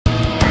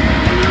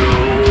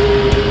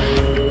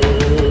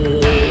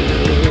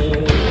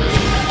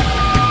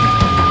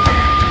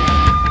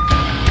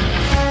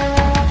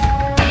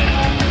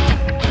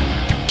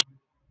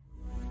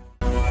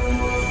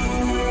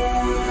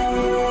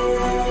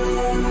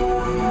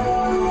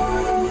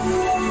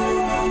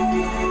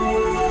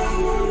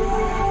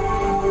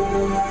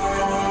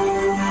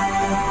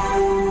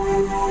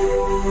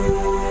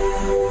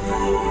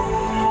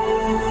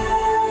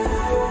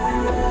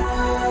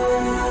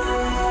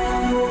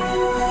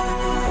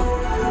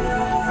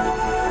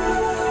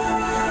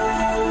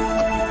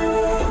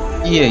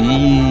E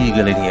aí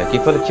galerinha, quem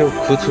fala aqui é o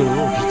Futuro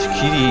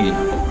Kiri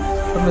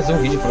para mais um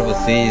vídeo para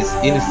vocês.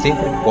 Eles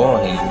sempre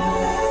correm.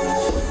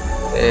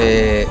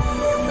 É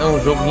um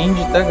jogo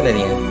indie, tá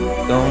galerinha?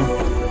 Então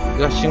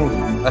eu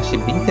achei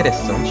bem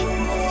interessante.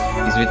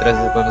 Isso vim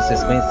trazer para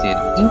vocês conhecerem.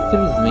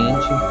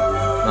 Infelizmente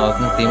nós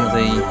não temos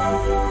aí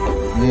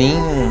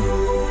nenhum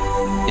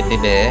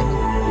QTBR,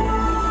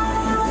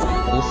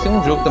 por ser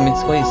um jogo também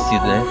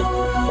desconhecido, né?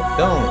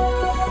 Então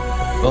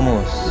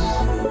vamos.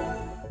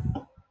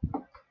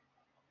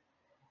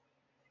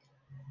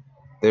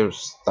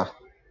 Deus, tá.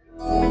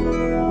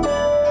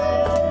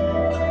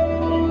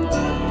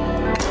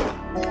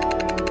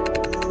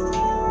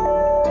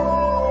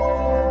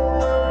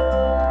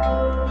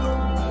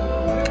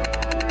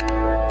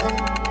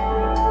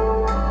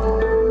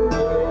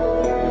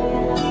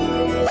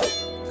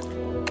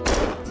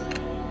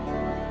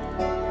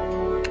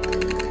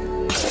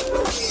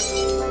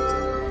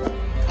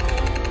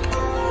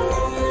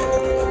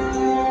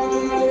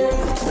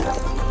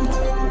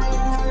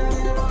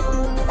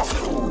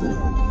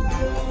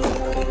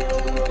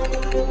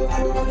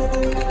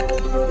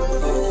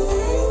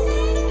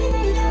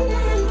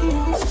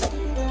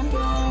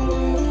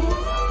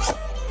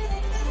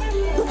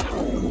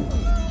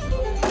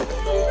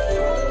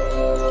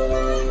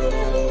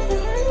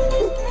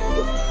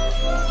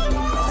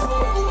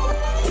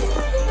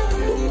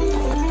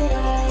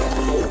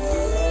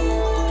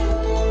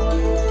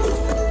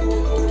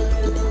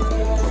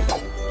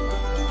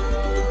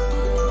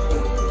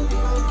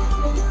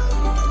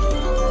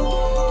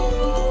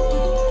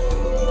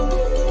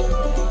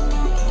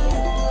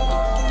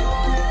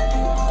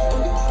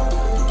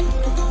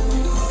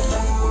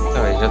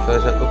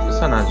 Já tô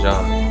funcionando já.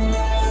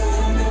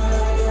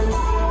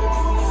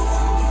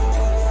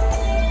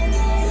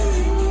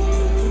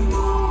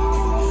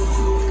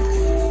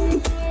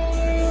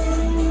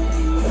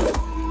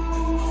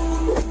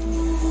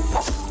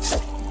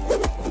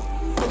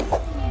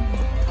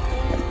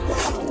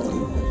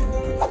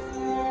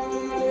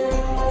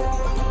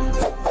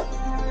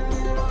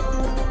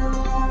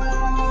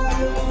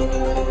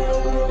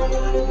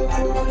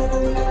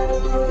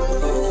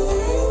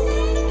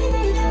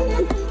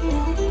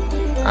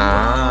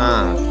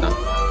 Ah, tá.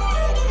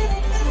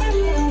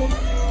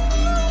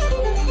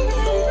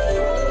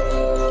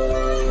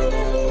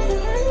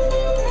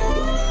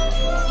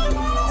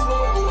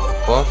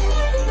 Posso?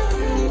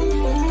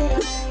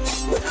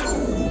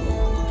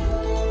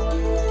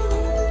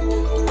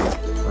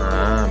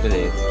 Ah,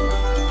 beleza.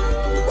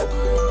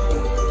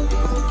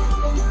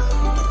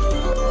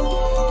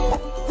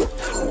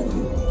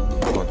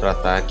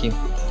 Contra-ataque.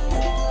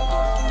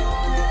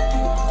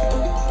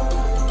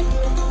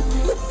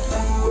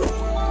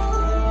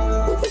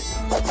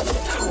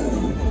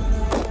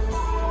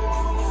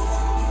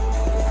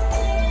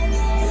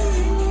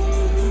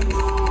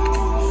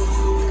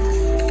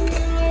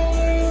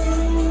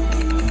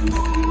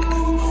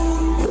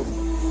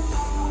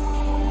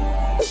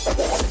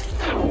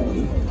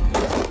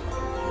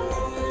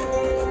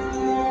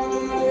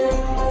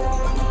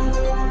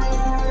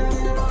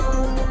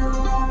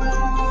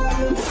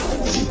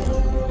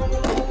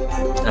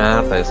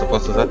 Ah, tá, eu só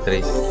posso usar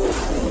 3.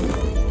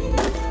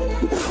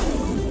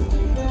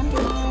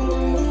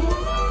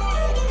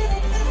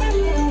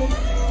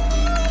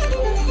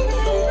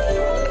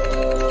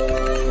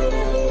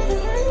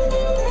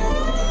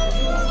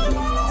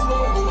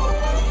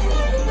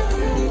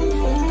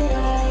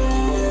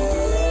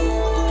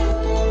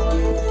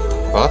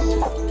 Posso?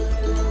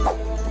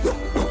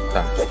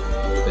 Tá.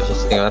 A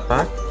gente tem o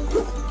ataque,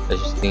 a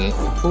gente tem o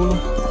pulo,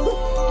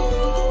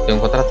 tem um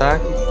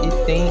contra-ataque e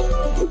tem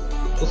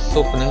o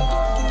soco, né?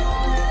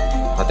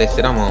 A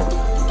terceira mão.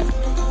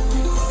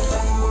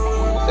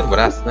 Terceiro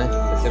braço, né?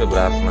 Terceiro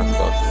braço nas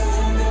costas.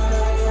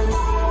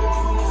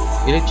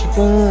 Ele é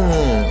tipo um...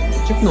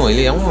 Tipo não,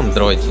 ele é um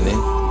androide, né?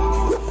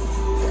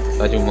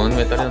 Metade humano e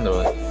metade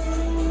androide.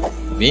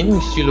 Bem no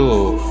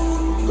estilo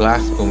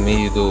clássico,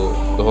 meio do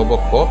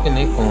Robocop,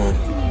 né? Com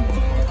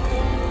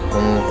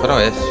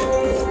faroeste.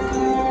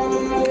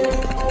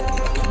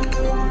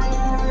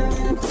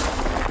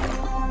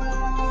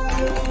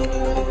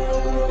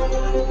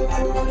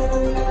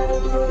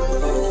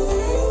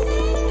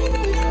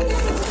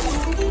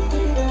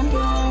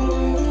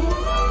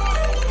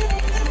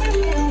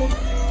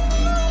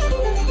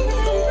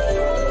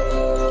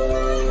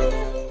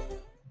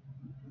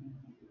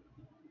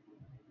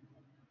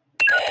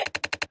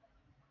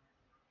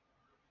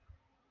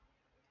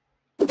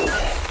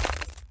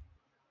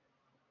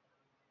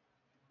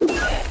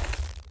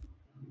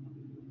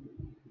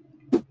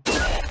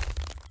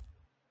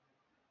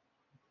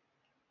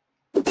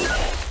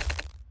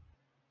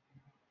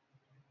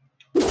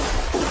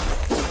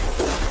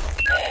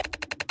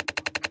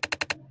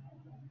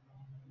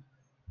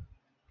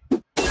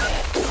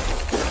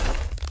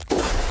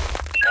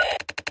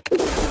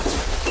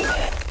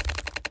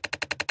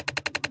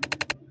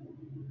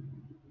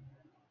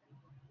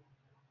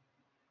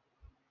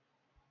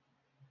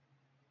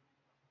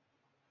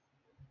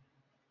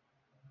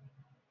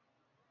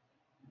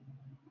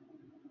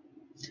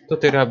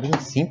 Tutorial bem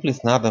simples,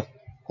 nada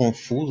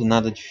confuso,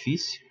 nada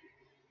difícil.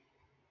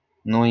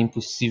 Não é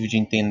impossível de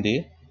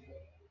entender.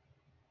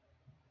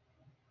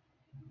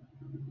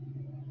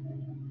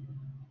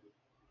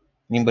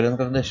 Lembrando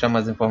que eu vou deixar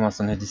mais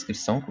informações na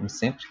descrição, como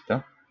sempre,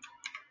 tá?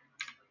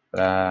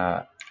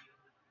 Para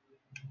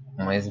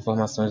mais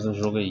informações do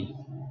jogo aí.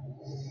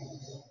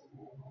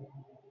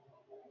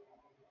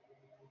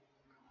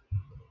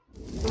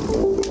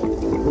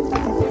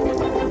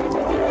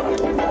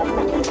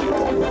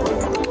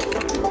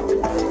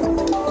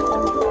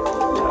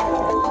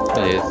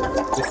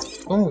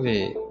 Beleza. Vamos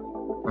ver.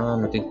 Ah,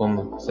 não tem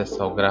como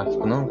acessar o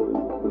gráfico, não?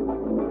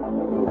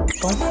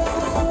 Bom.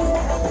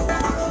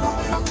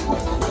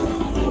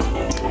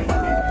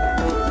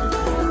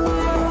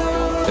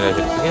 Será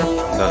que aqui?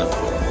 Dá não.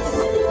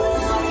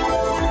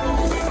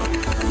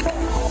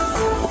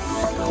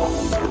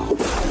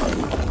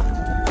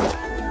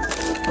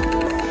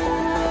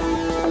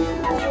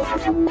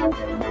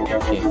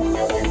 Aqui.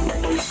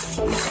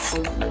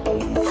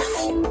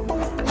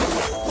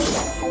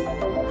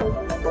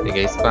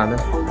 Peguei a espada.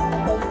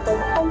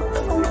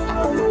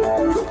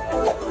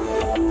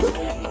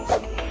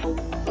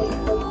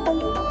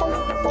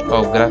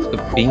 Ó, o gráfico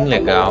é bem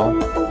legal,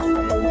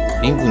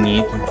 bem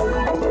bonito.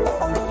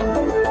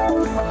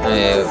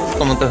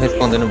 Como estão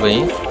respondendo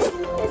bem.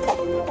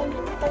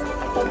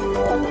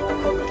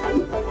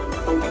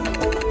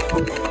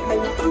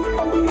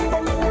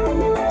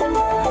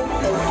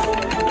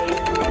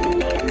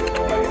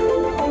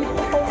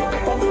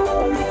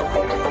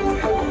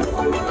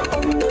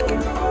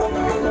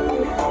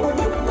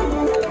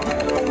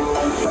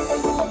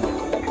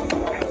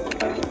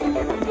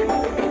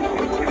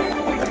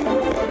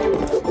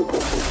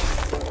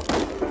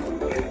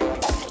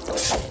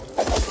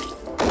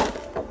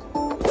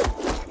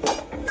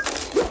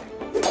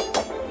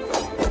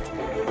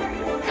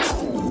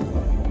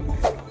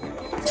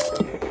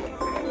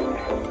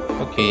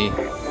 Ok,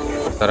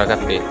 estoura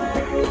HP.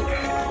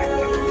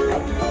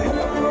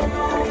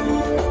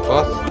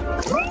 Posso?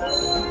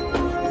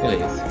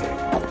 Beleza.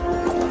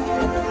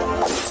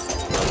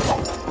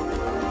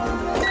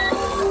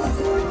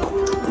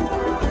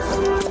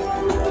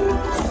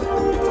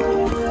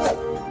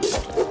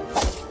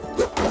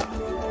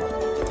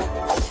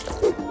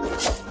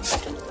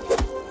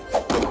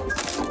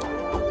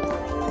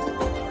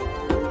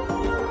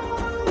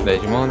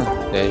 Dez de mana,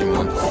 10 de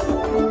mana.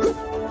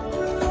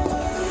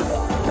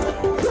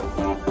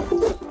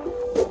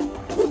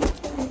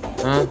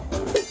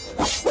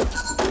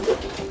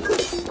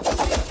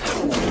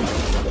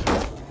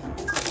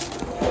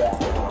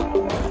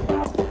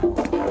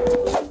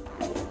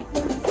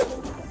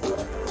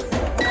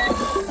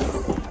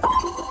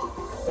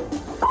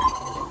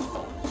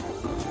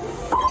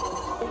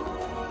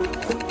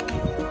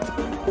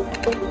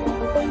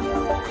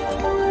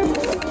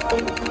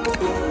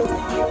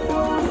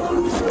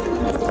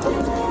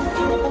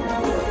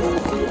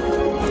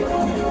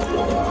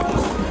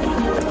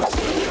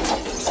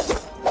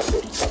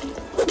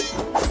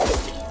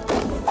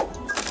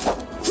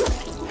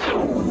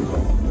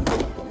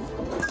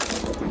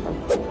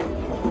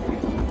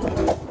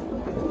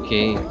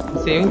 Ok,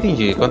 isso aí eu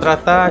entendi.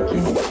 Contra-ataque.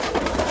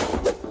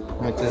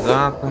 Muito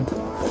exato.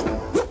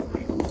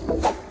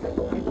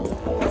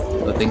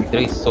 Eu tenho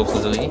 3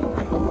 socos ali.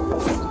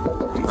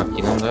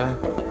 Aqui não dá.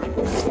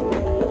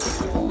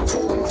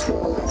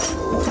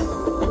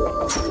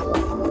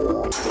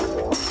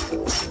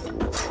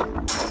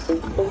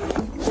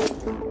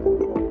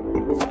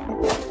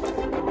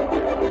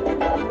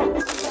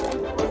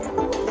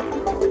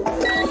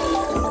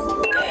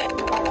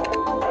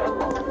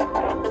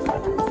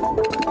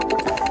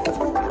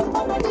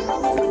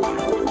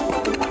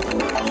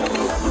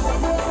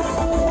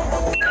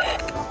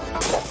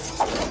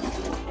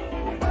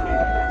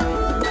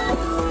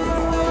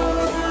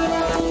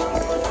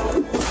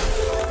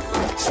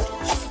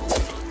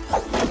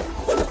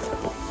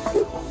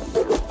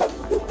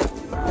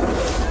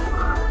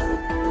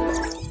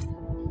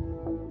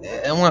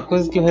 Uma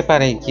coisa que eu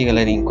reparei aqui,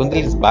 galerinha, quando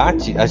eles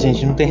batem, a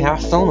gente não tem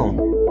reação, não.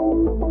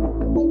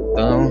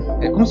 Então,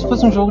 é como se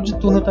fosse um jogo de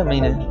turno também,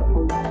 né?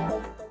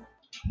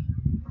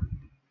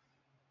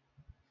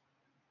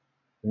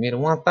 Primeiro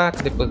um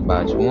ataque, depois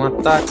bate. Um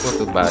ataque,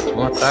 outro bate.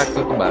 Um ataque,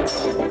 outro bate.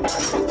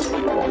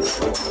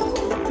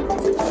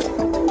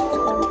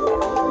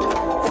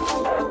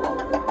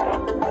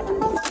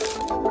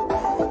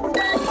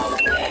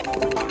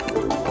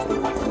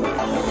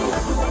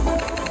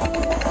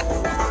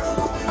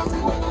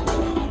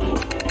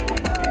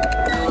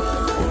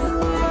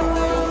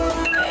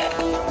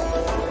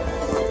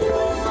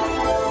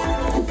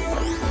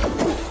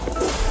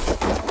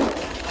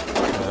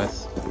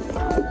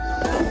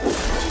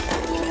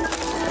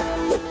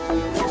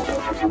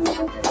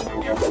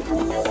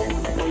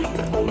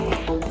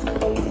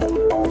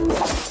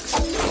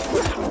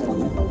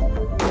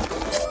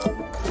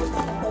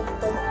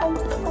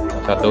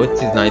 Jogador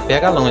de sniper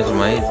pega longe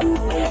demais.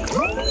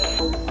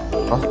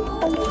 Ó.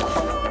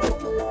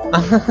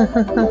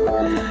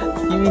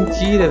 Que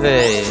mentira,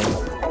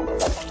 velho.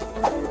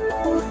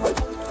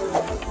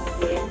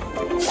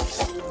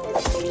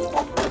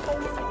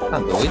 Tá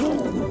doido?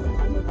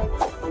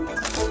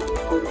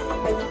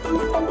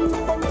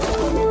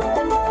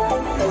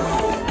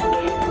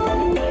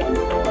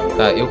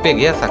 Tá, eu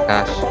peguei essa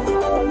caixa.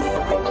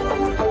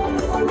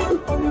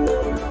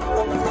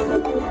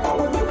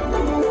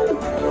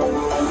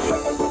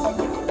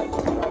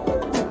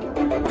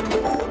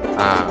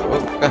 Ah,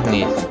 vou ficar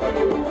nisso.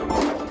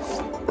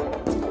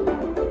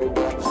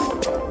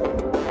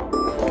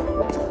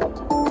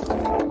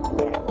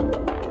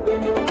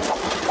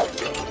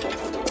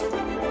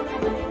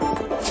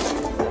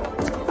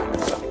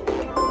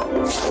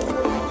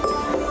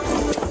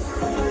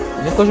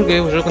 Nunca joguei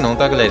o jogo não,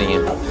 tá, galerinha?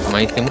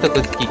 Mas tem muita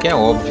coisa aqui que é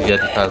óbvio já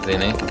de fazer,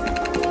 né?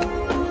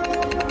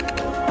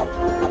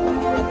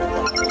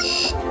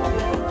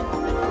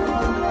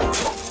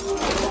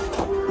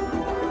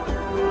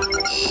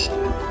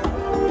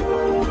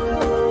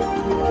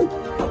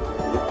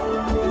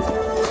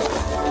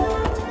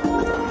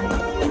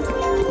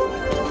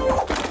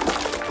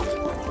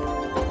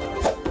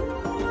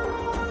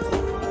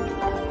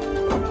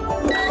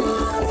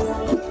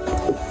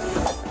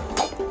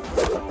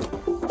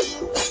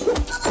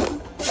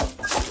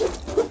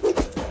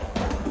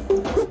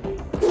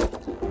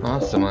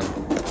 Nossa, mano.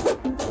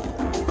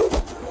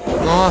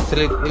 Nossa,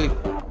 ele...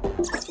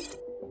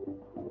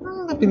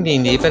 Não dá pra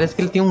entender. Parece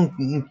que ele tem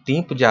um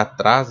tempo de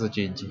atraso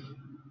Ele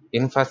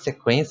não faz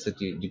sequência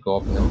de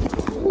golpe, não.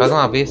 Faz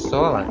uma vez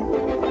só lá.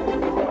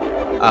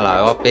 Ah lá,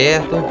 eu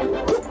aperto.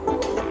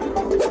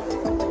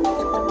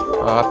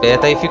 Ó,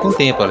 aperta e fica um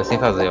tempo, olha, sem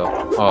fazer,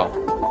 ó.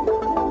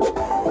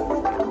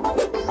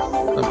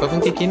 Pra ver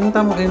que aqui ele não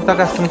tá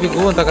gastando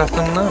vigor, não tá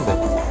gastando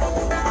nada.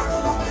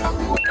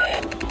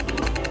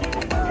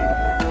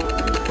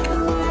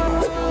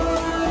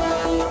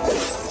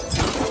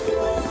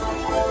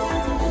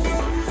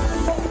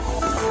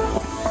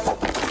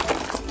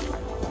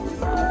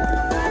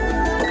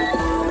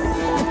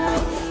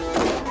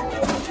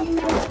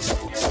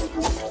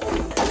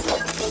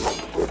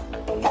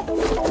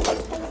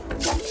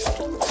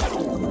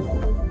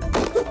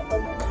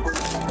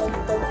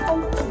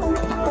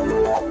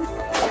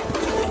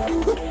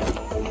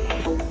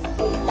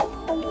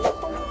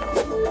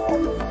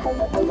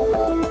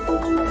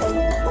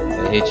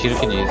 Retiro o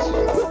que diz.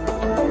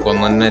 O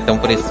comando não é tão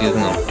preciso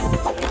não.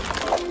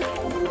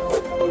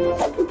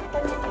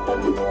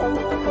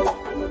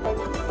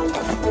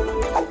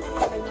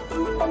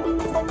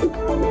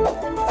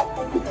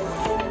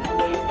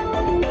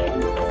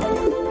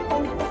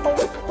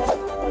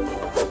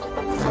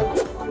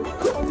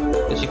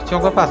 Achei que tinha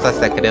alguma passagem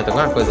secreta,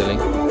 alguma coisa ali.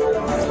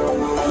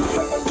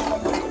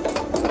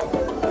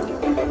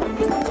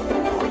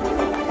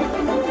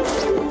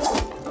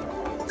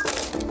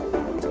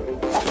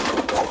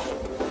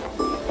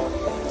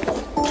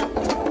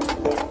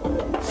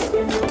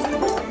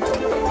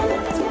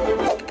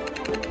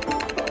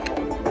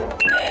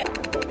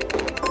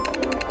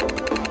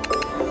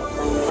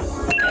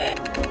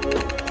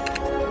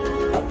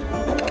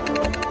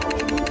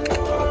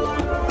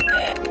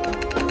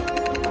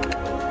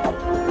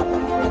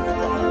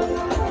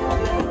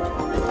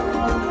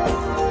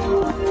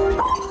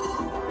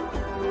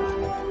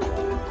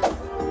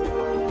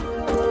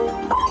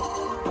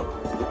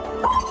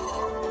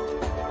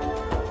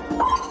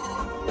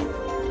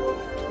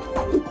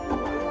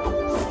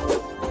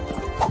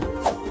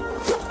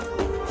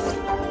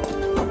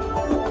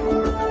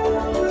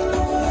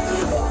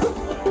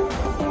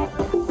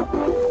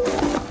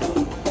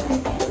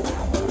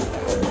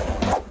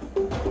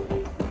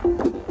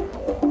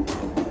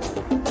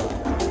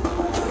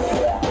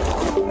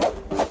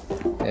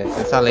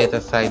 Essa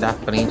letra sai da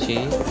frente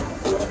aí.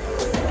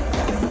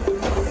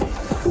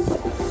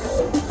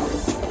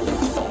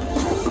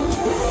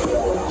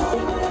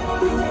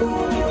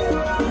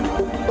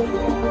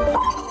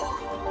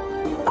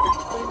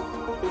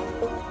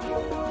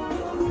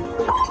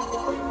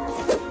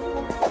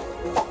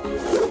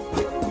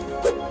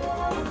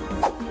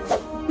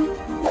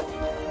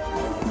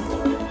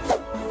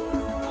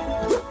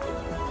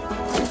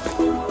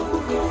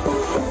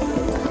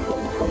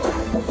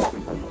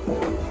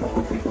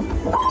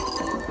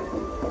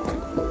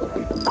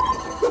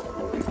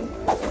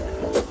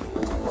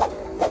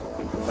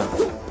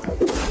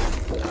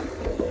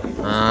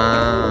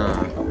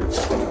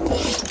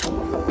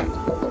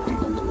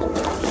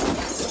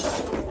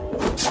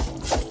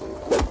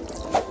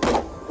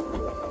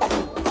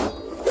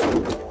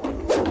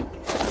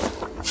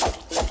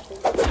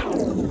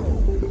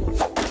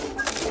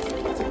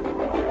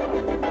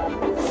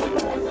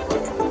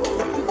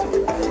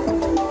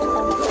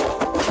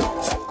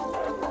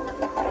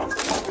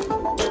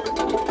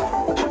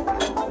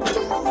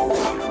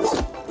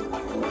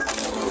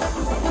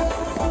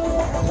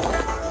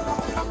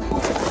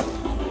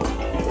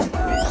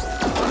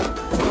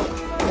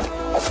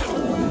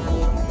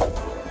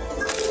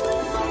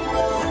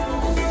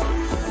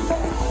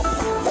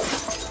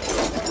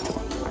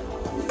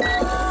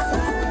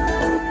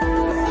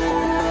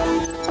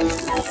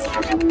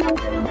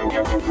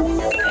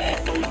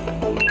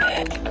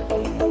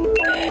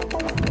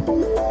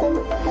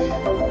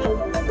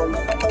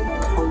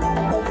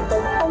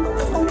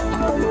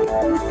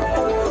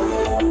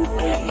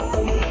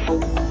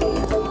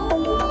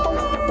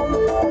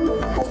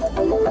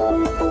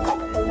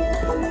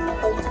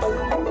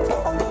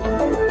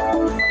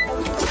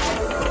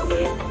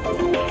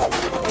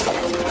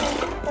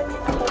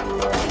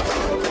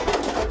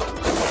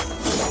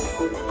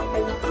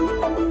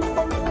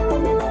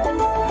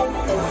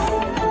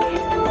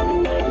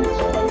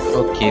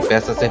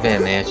 peça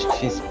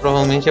cibernética. Isso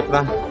provavelmente é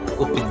para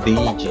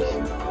update.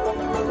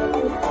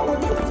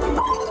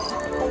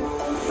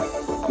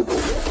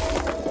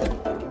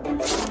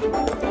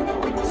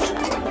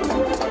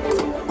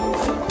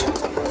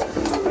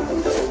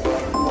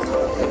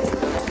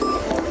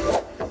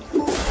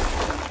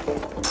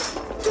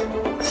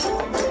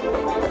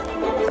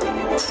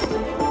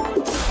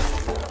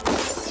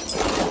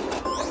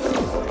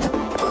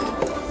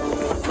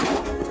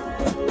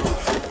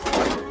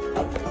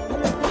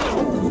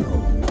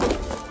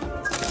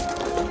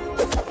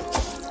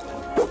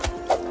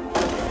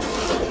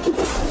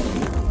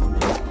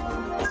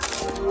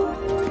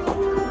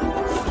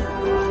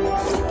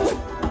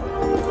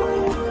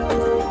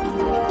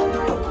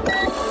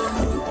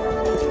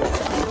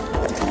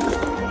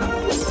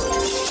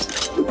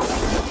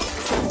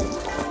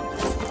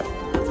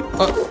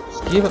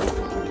 Esquiva.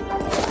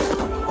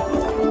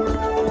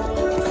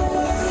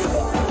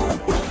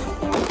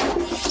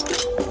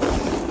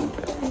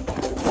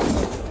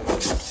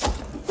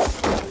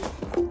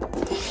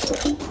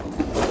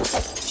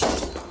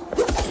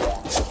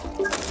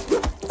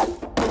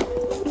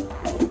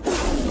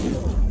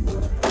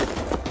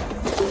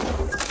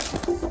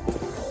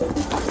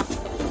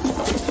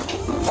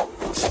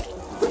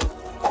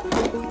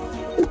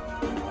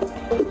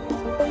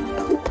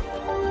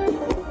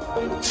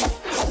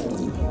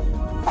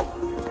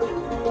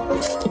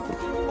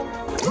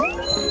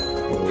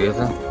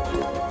 Beleza.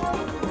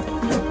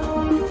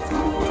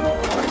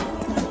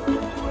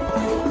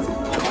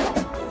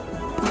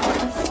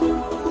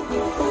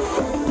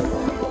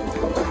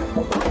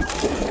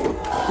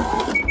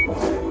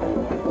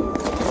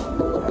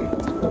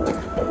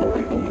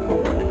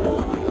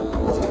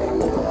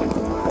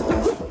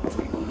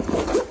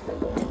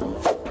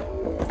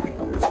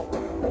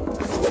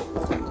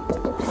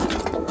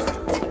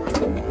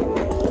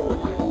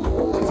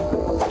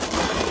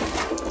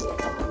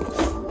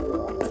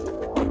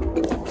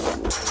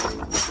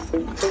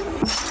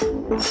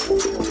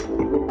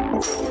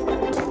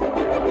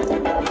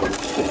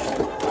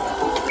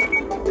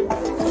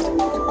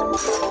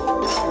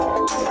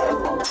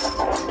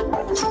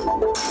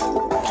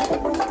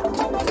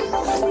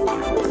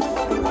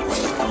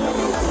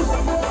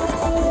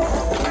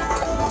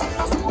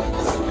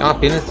 É uma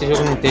pena esse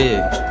jogo não ter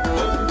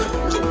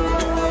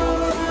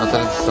uma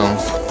tradução.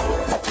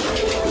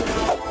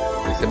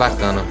 Vai ser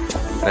bacana.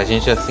 Pra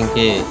gente assim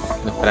que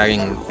não fraga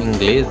em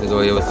inglês,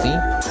 igual eu assim,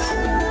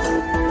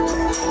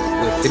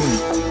 vai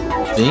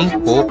ser bem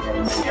pouco.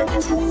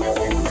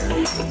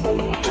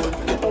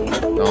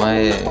 Então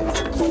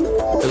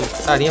eu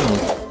gostaria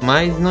muito.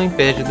 Mas não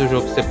impede do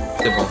jogo ser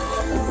bom.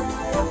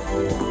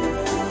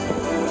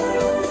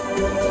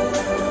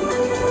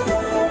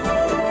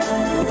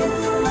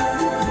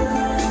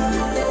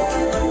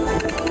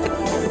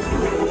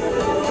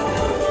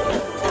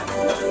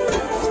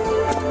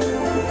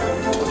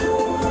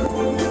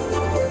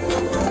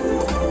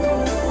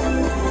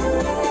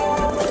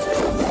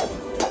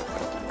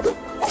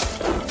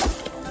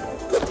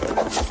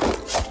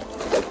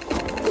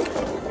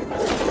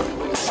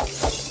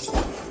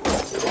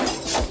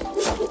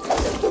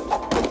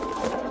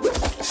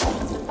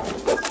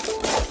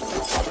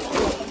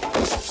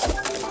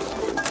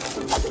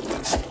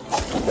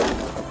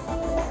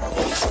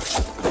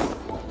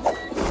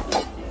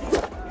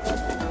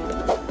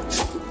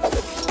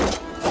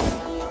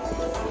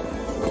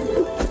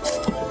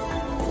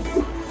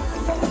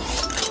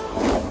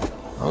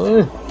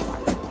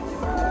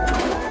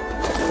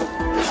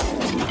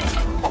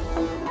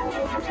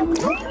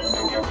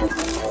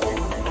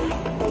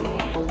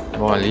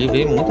 Bom, ali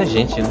veio muita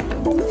gente, né?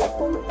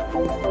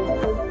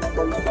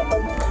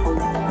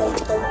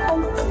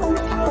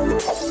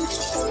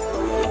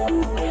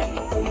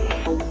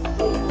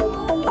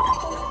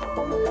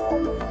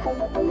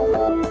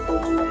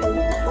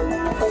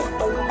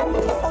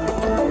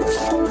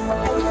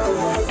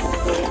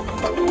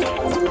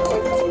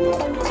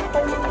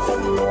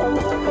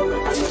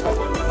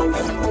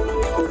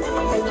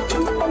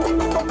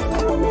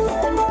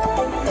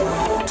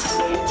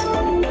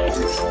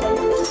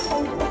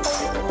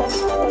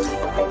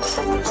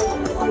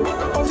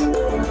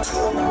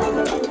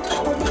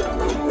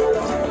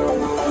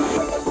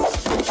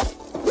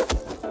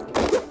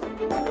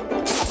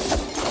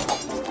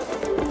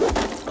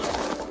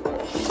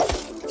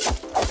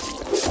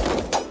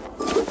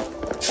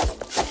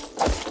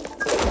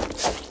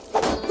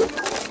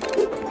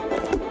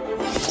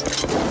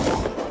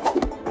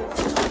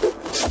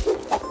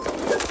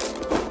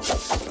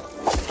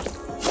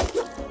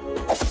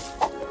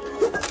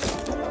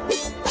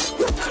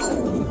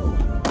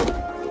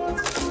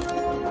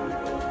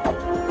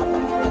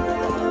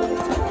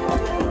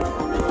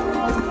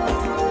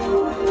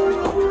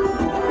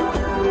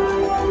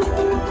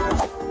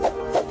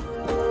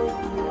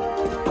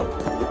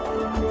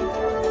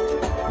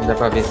 Dá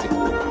pra ver se tem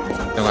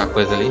alguma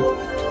coisa ali.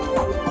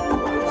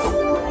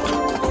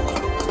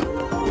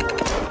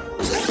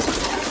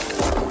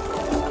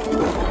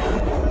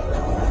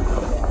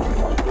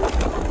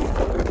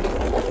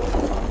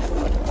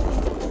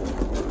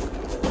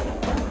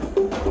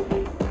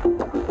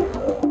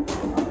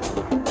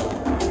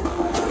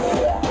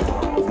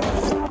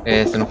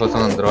 Se não fosse um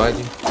Android.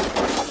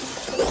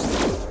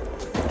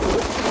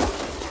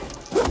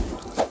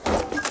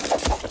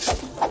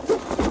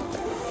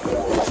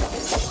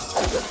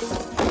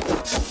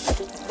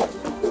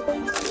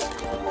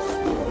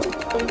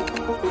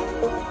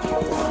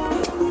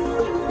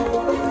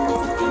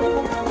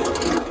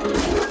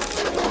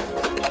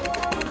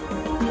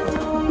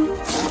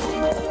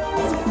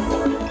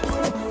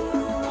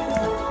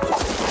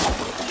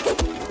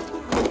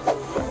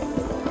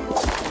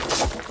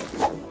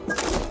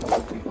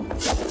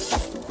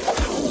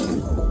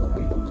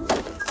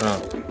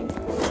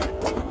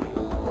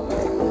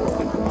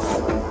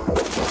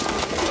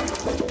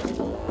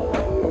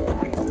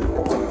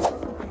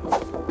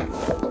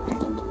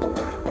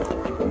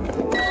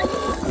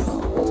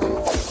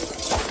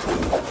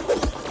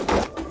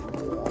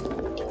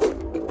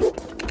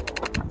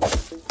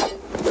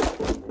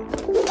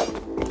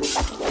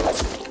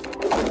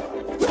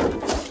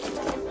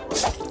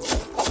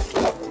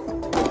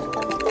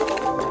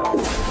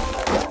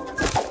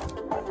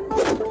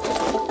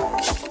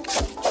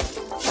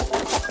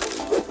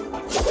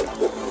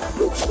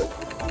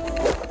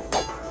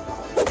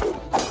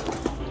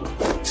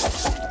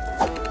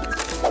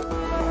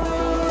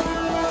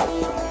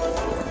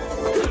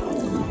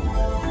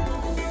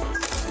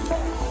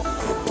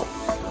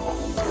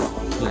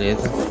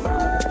 Beleza.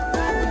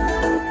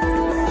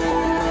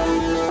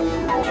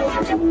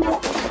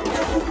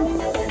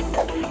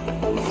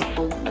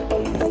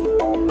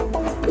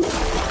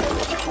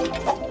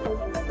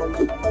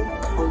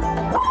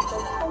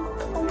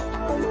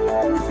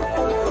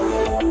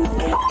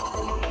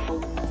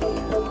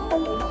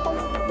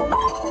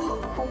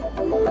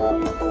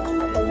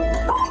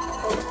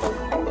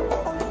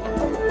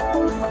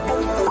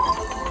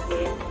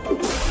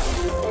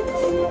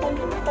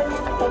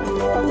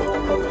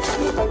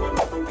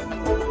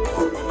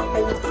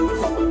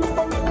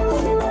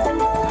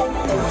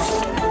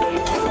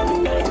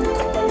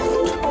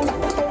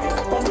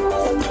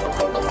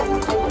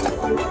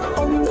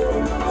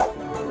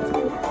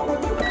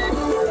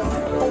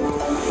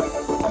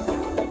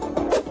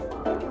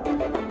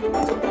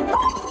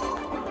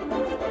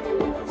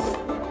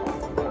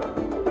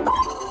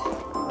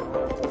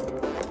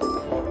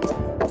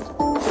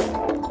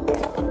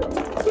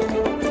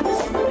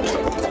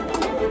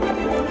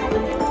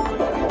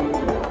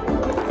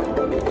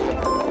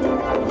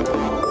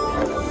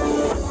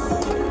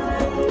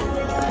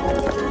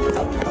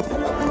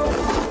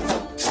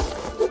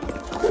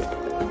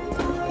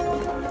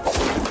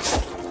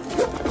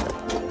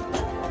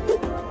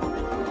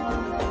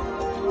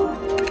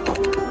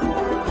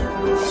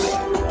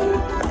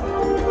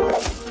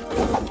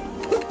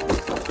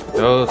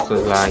 Nossa,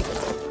 like.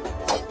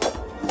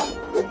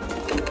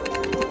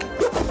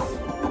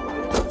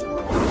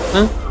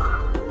 Hã?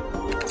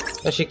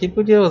 Achei que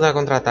podia usar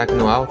contra-ataque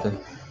no alto.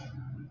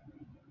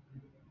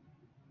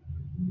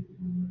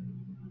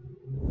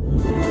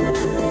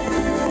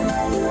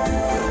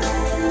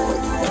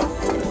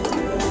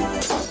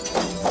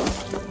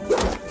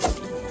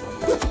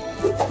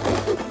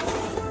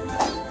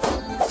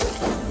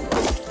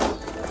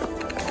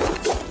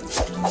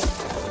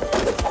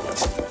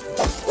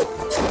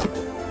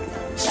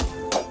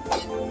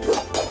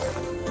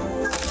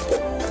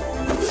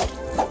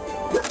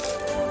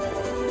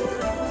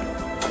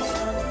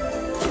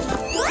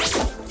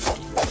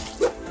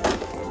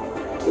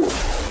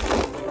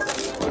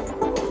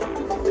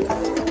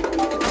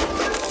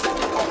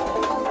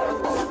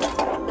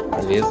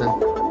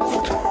 Beleza.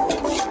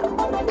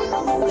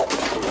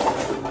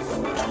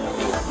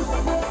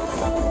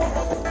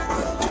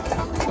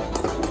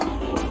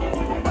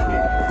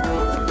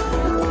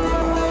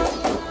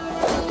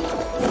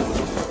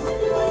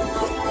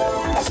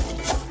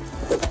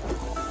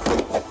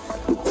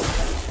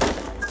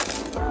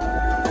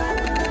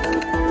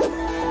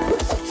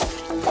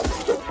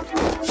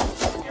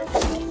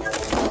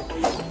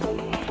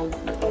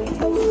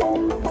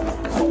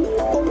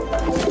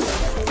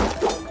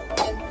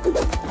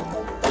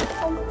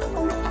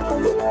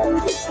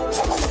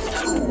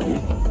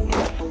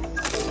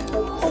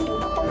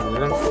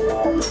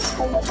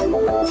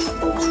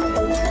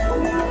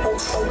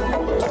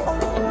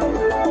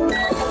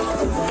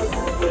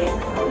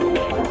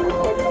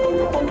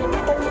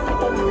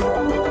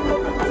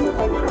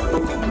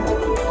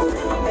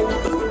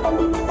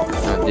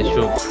 Deixa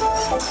eu...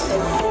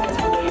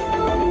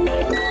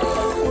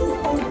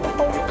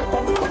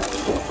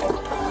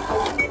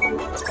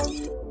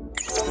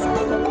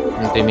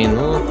 Não tem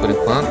menu por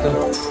enquanto.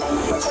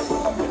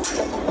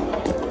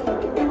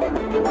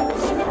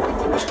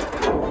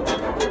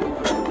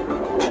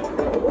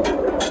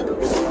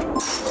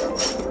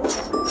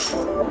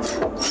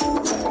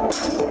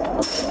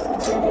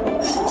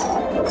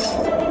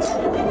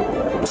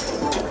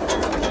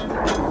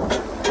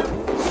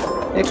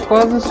 É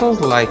quase um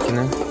Souls-like,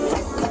 né?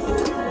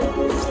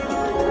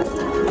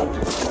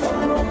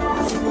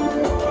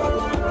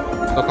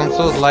 Só com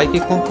Souls-like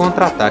e com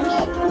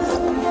contra-ataque.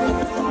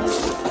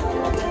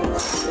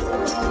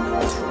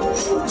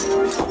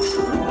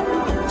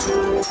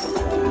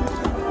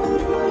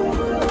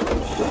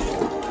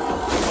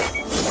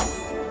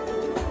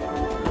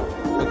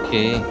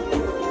 Ok.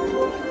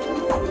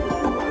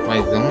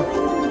 Mais um.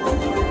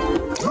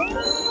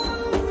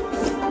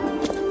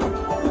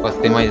 Posso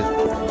ter mais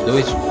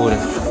 2 de cura.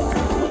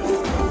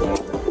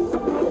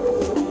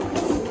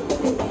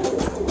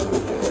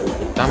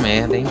 Tá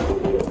merda, hein?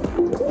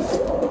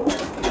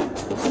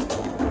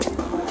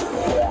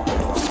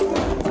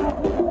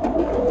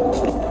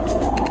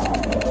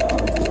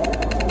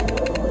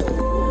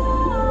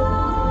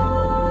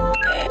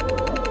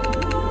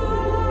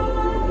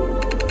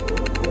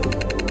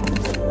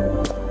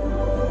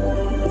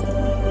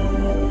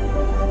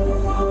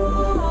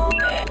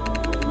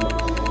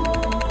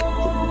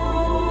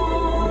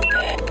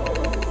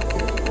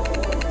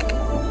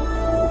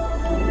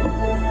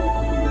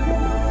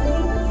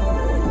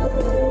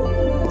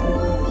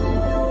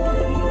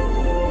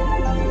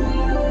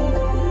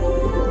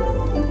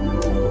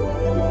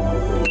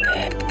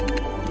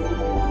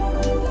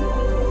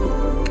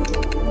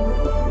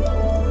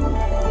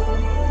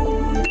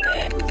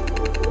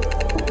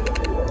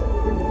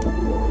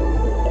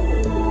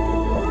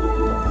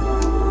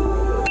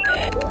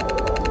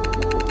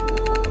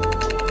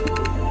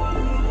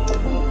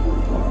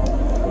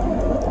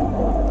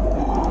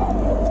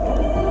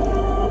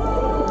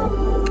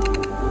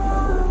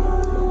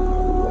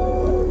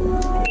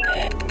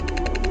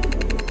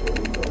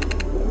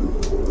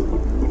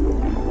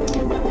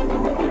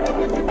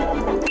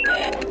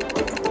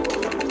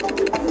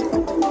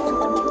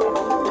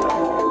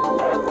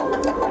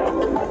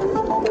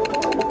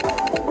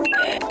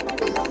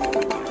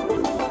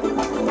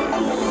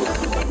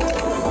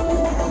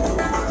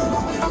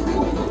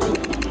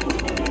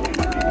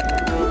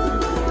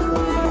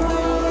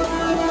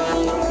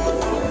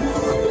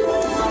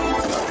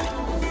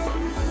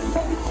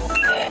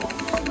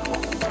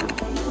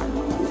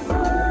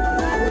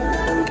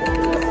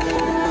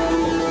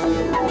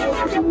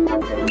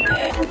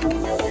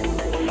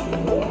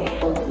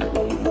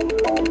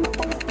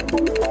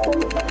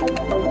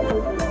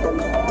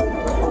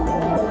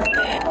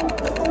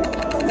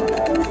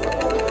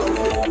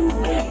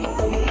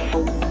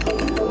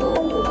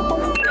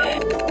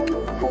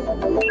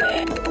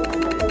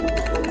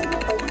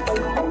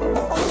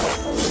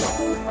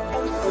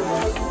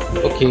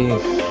 Ok,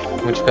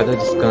 modificador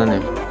de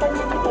scanner.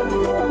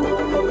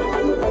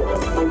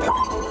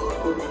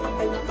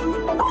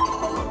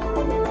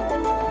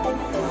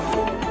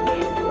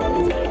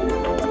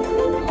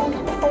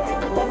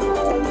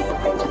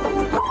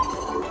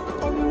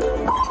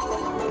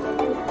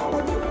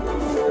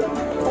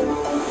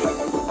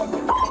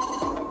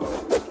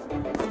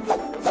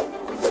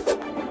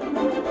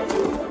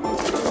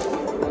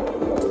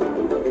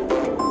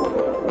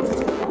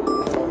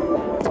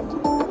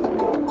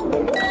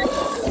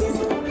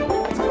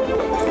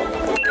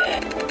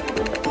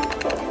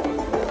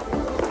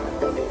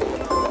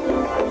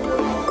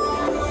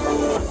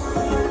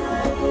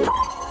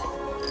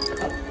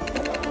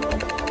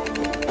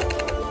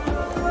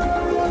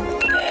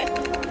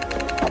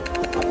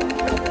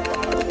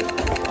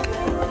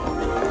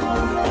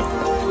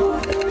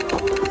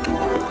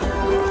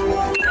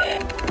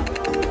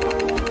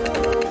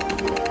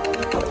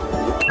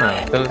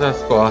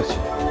 Teletransporte.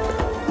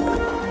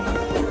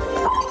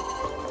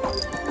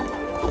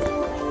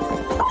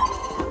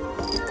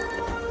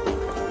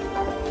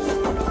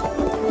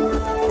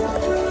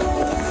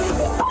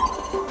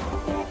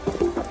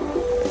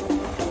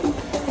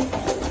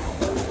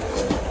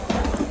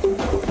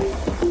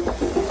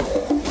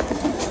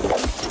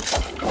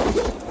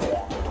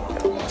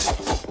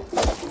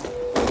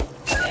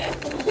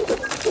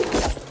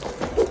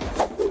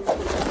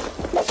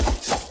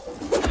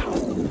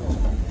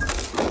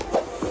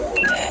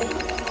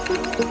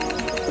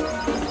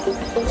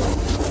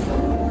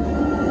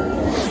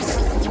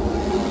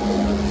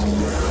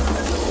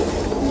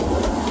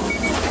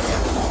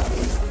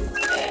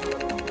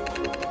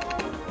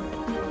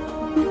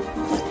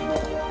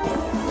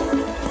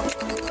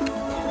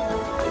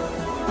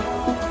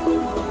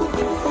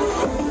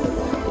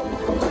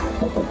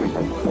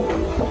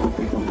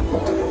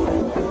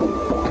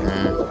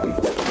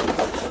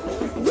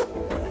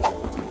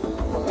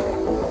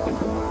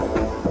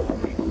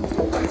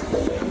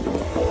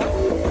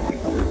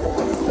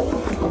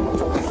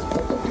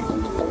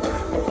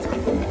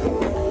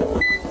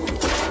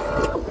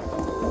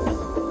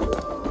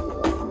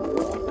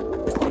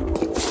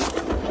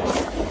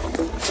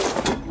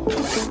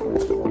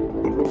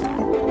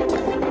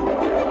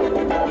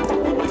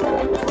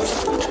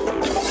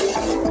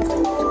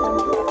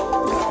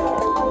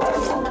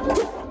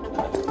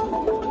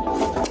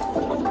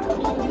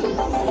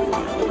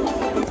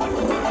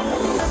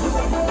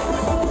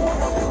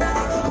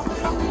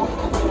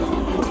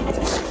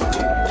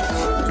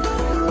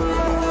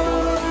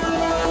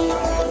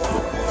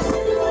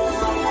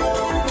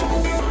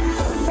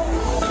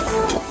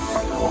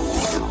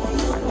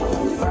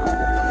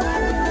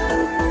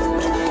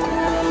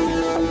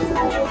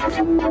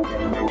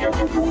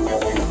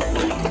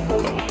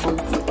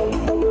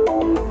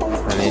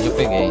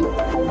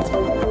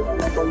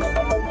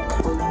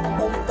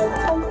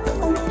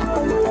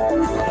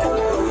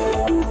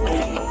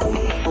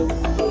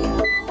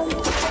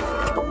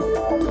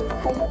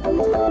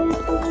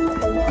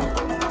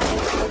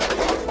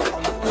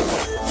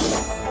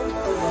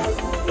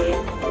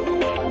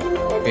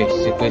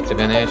 Circuito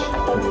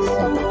cibernético.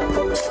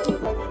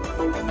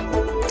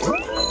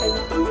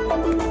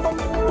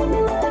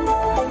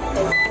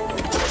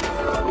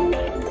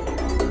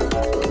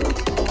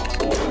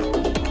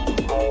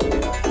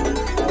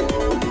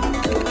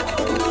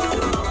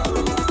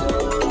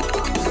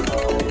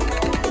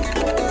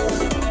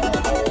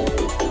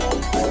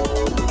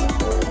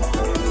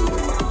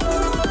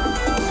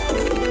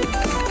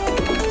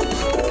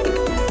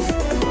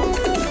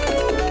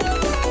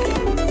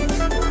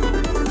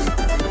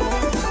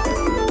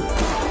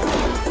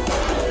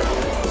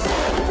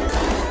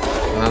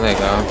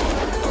 Legal.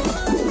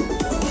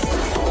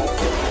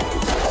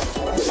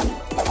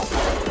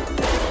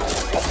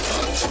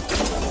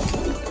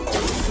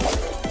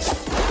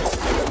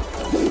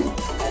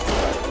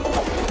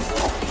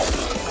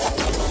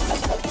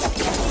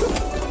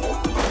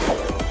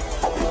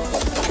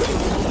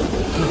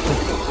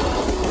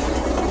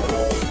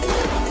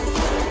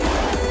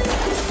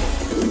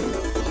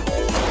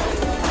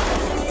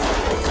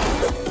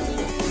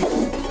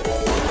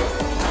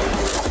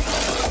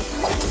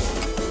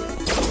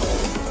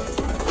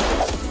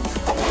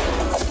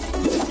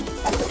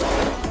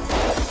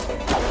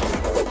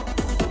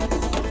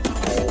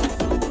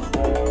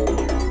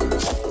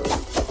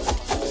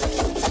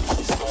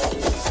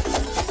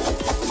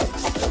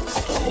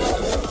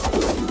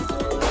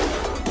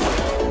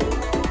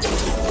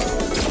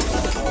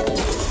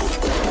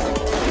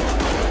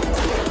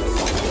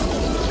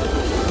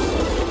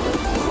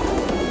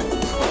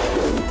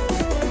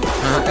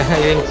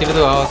 Ele me tira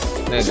do alto.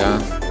 Legal.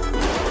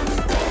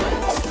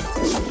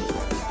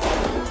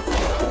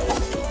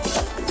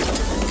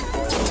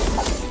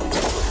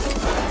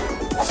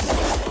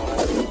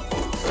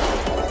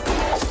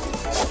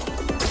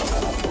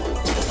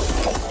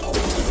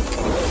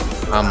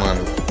 Ah,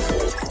 mano.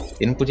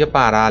 Ele não podia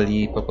parar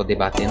ali pra poder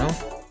bater, não?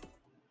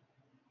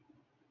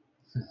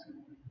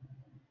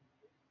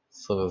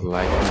 Souls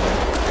like,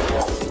 né?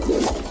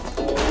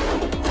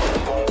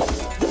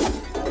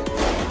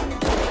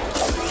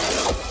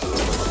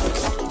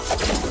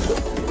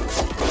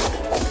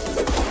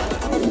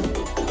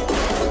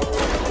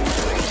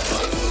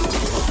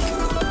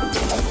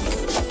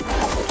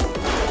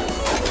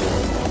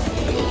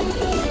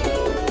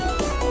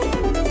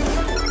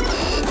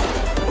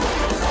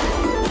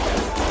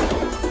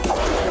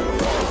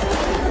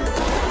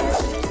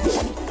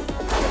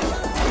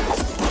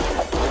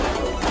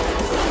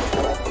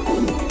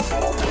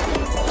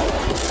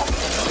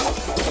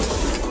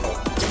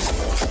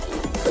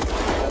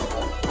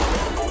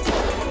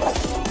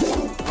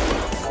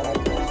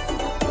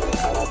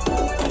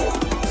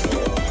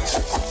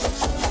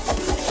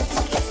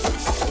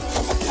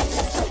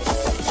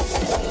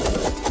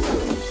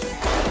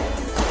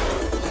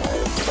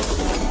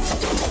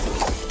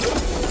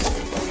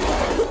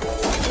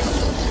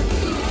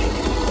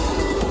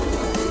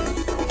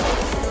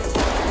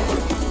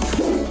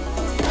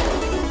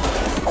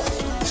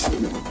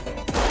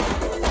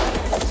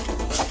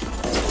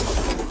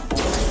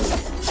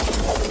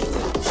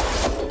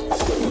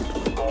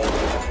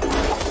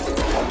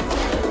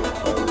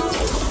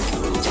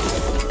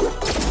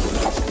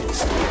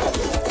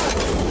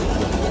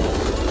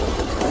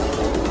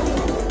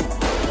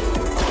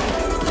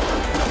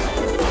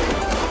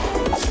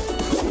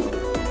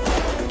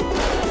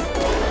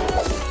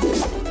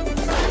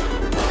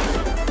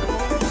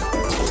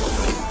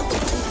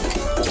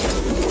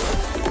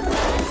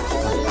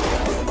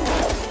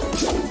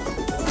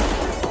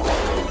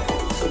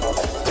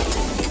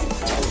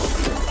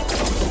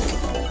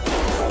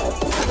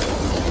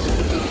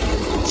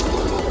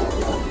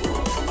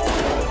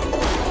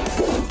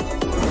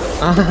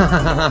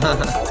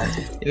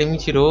 Ele é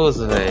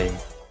mentiroso, velho.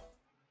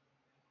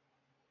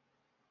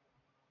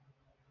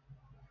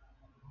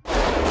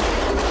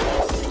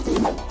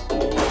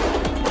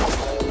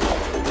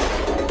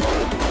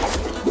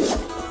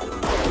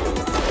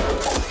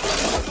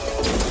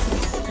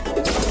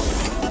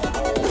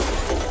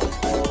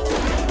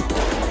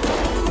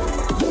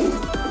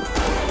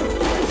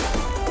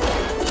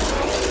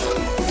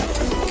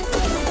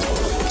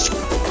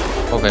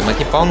 Pô, velho, mas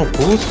que pau no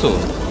pulso.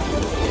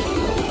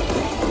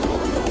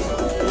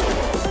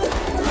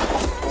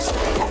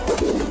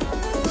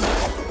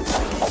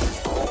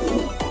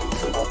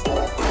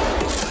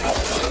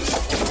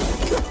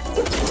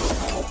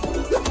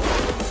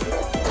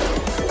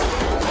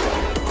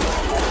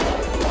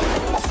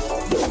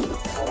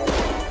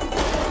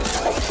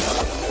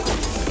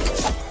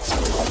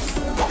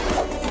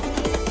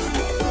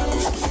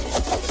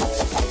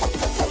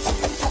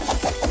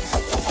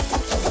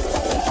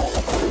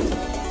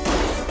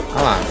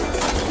 Olha lá.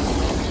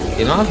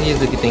 Ele não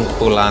avisa que tem que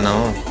pular,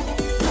 não.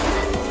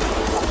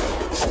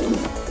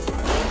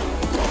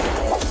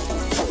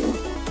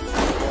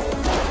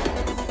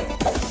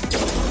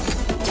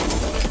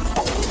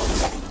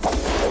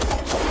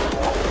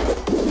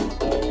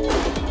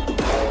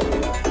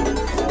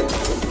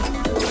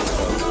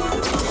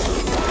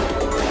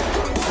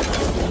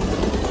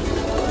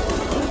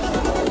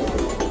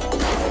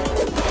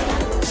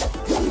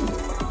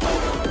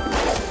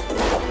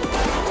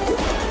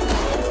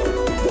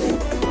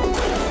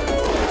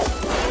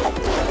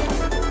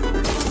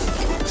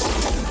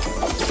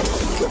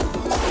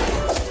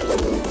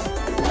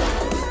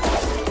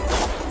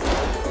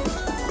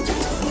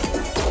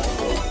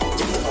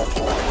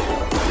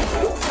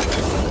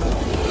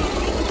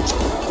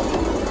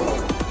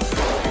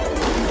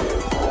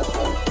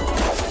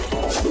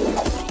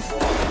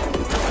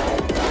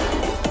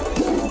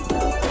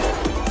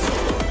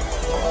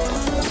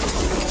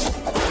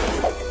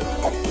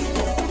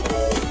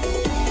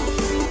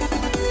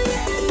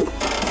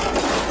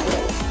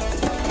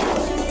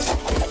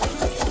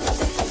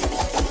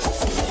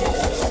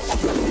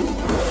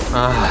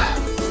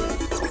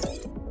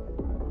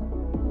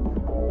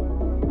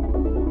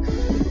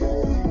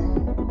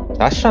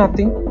 chato,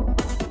 hein?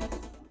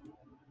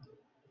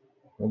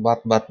 Eu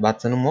bato,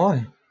 você não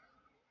morre?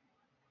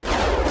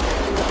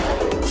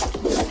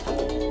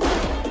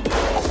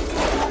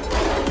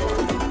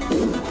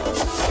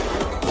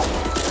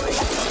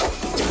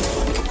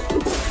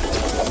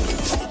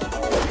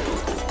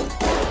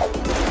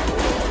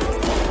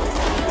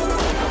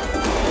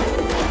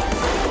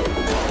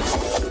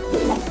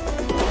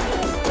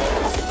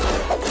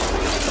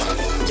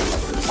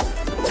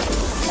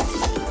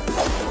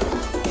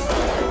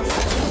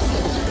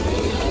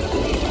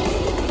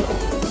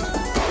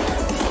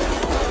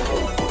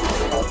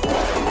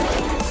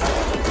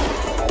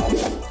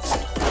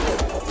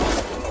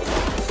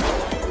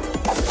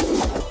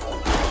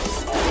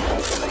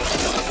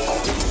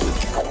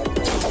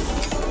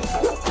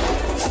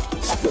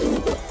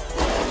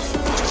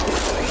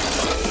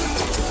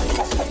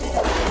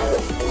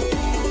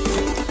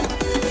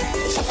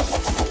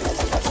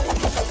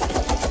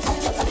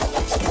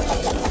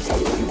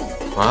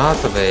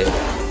 Nossa, velho.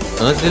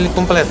 Antes dele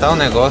completar o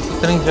negócio, o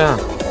trem já...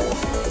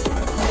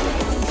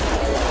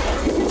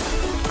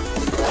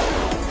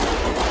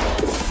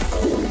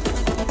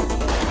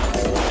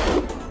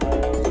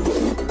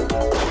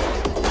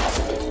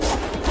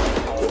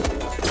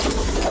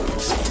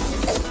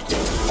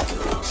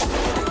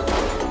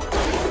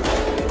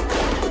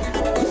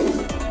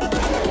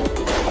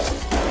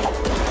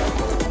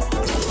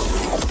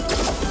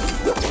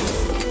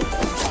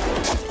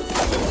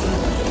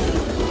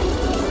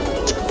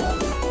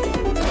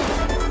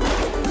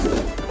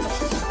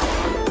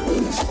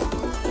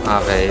 Ah,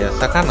 velho, é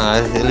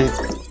sacanagem.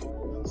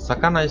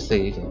 Sacanagem isso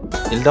aí, velho.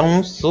 Ele dá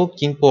um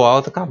soquinho pro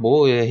alto,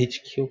 acabou, é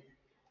hit kill.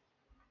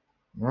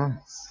 Nossa,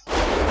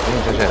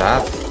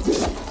 exagerado.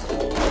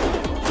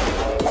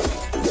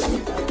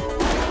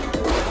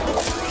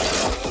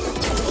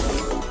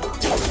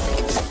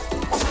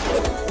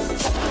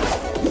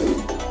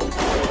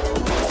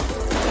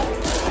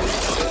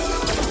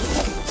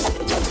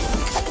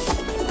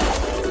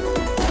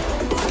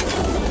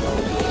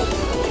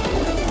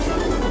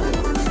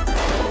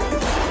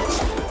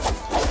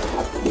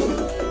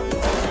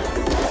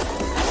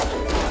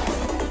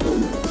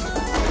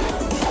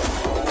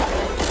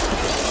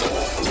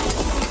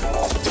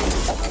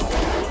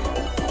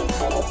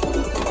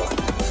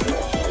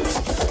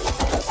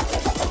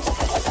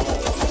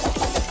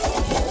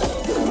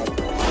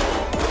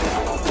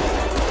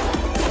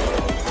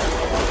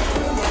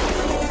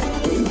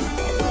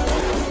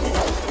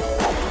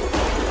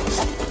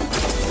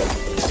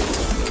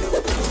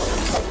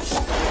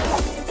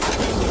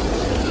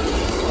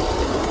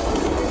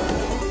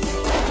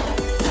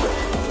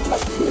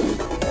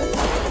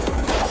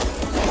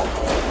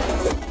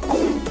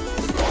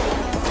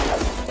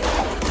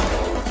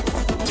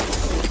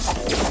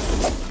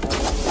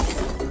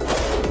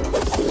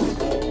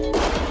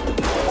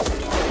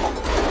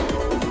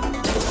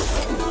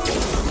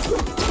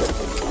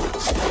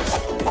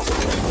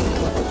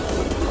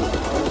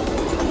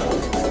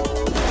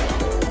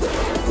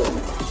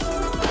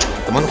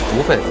 Tomando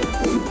cu, velho.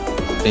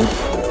 Tem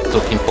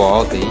soquinho pro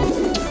alto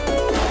aí.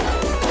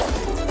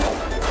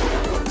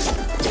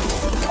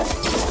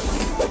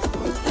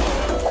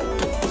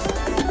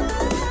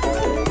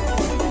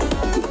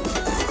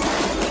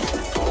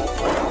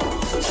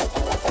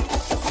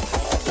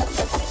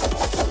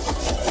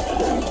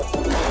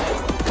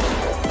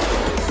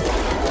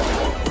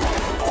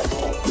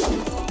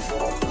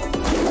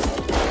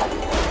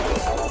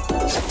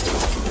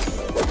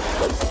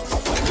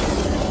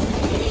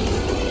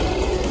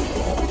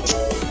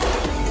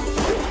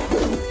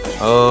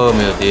 Oh,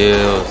 meu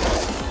Deus.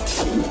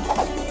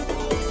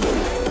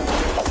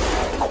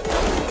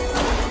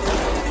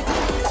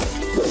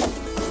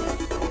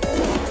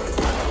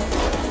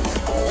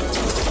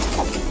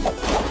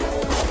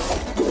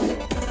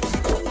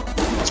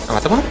 Ah,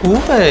 vai tomar no cu,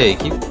 velho.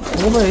 Que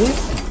porra é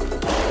esse?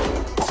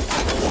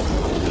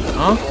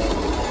 Ó.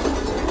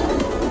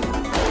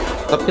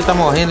 Só porque tá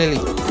morrendo ele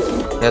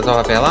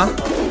resolve apelar?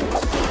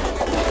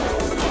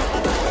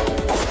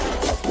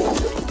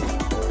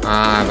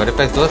 Ah, agora ele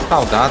faz duas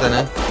caldadas,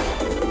 né?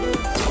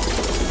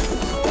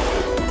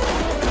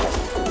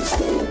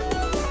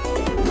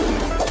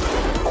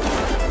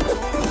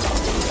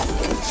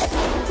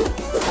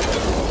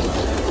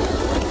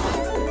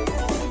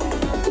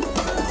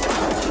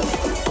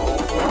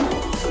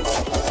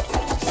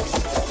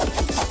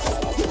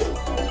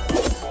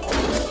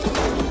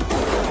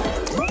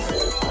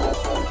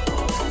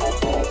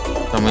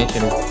 Realmente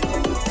não.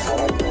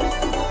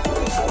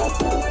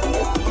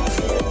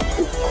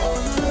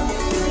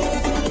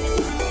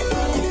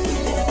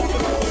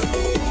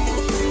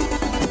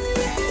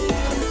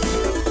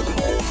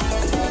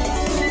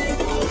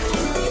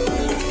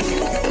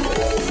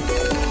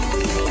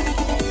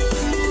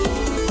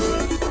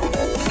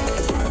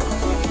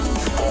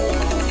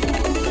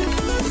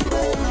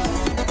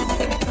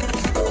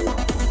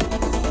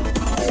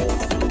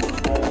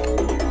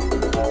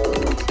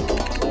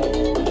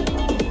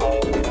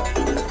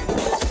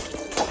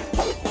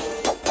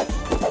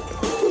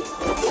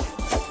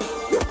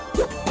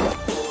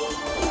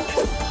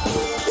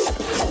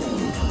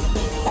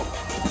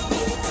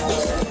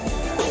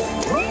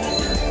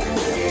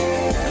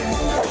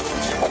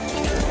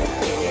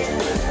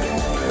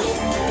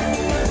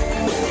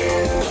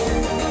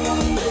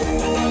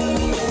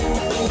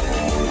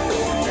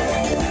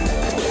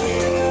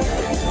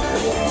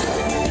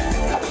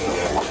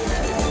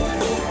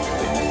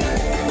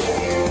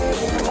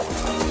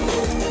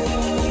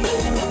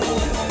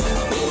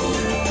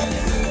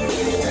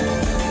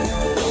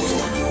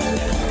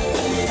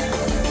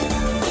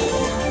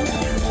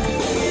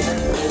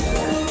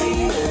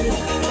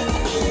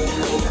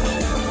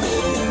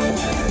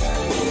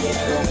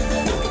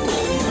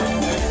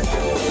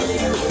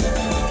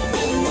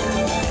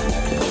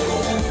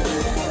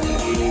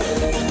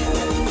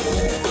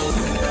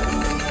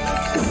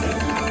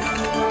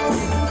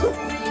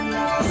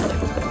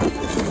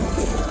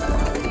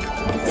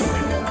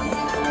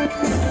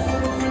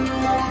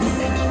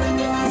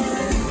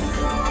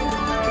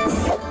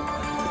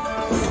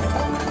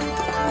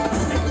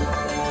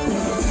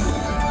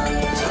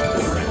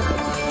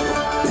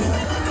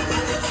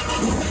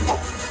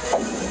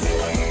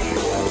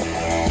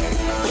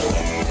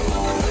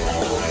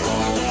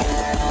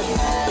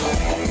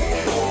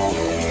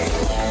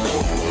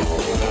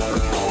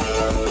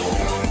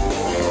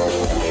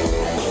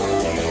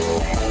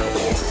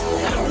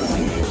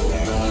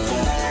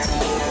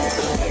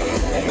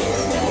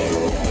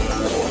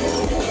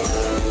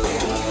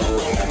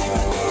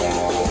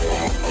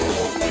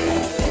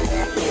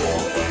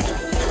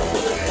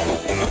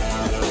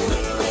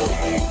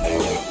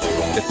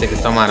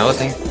 Tá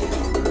maroto, hein?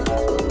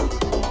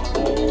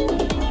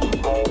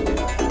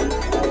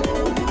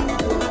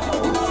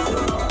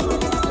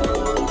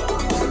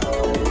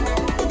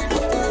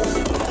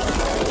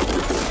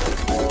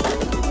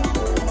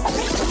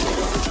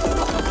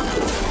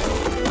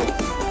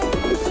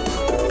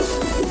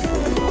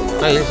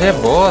 Ah, ele já é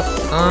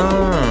boss.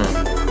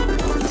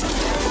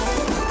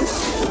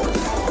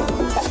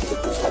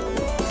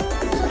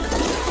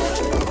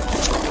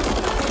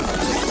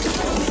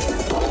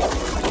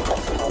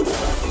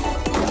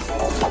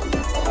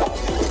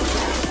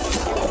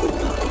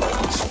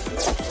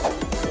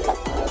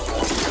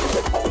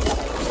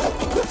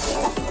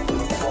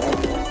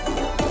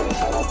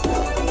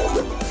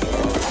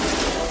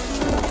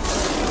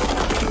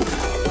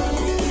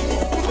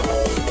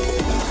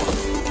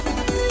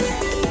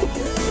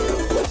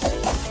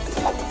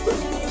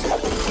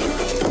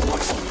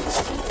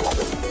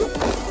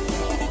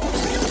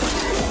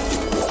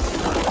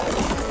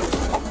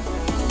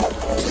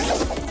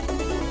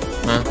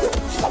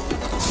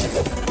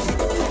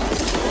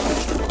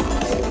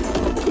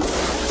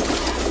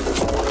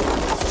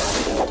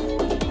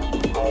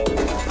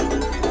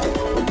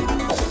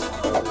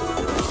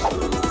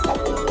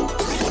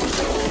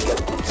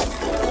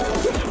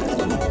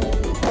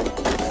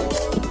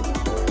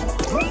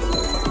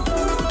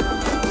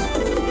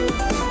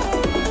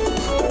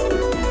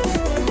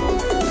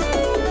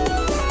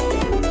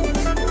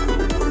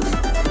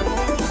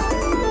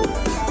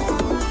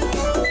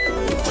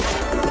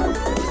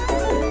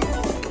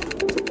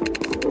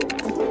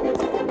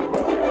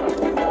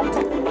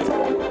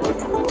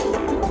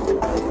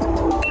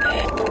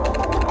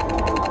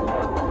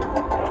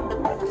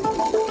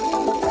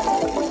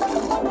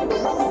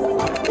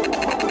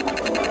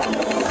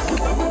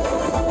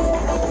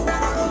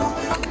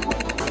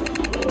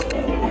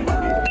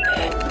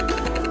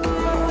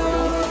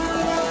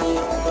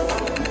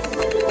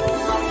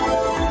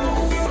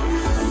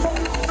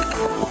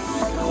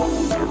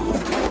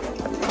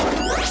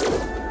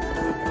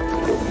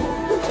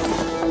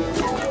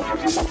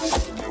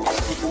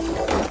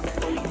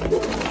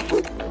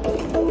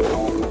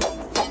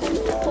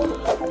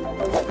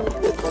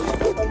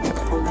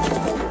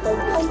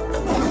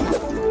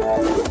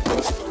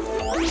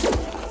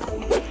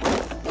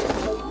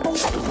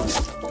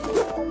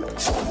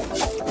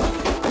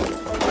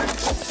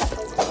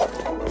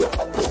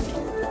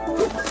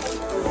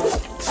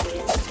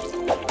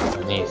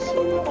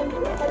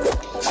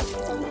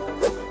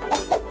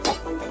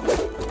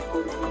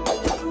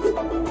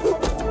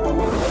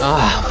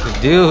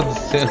 Deus do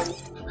céu.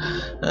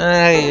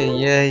 Ai,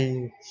 ai,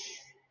 ai.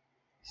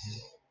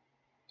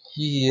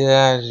 Que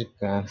viagem,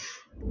 cara.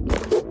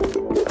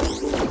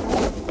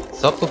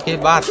 Só porque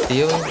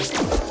bateu.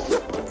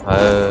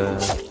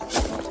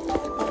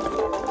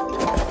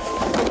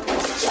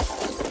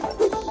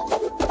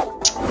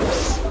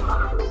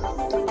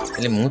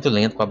 Ele é muito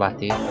lento pra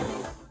bater.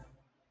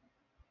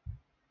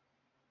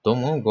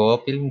 Tomou um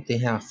golpe, ele não tem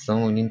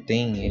reação,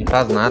 ele não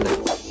faz nada.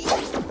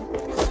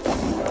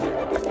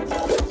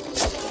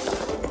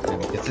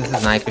 Esses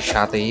snipers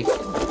chato aí.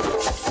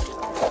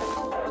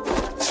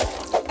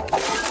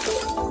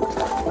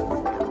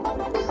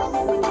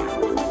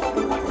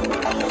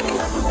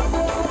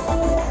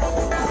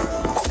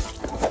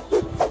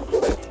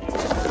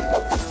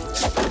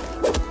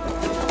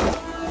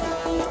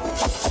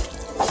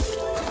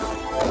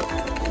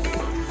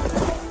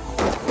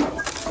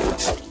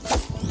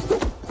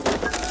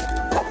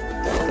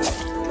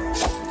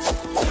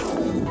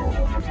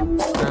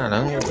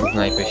 Caramba,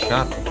 sniper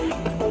chato.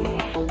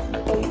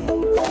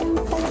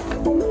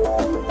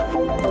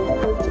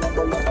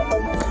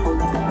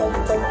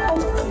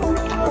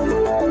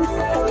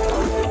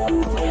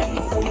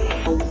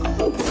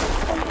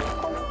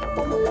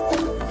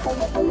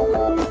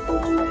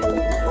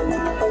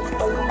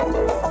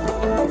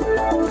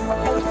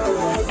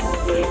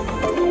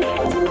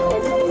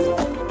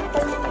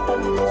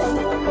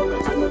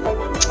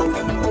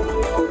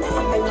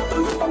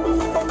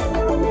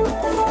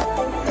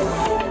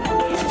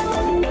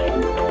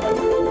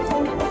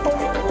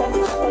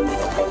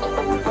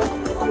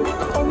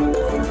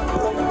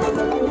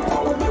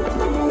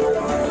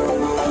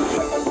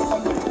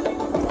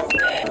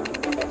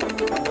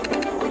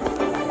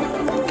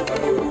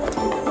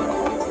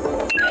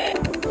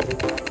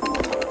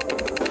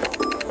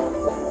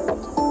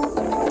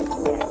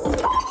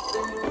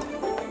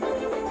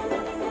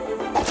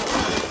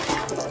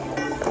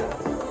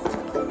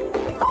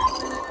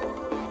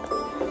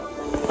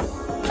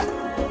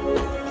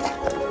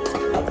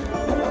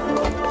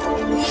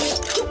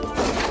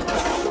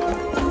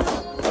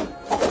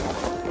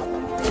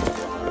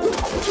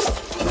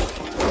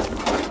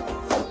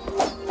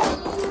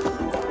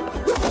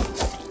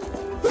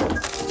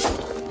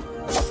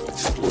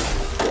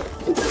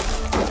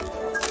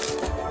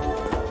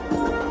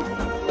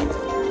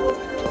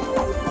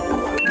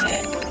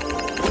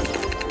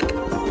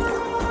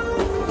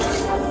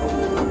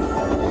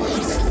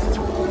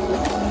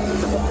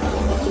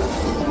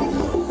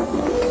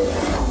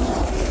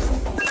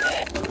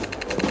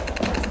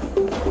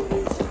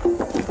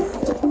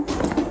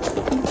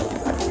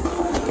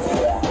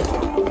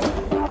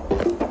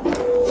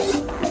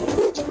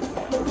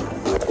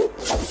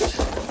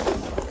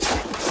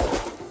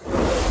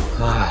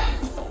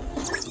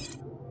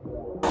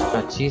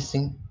 chatice,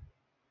 hein?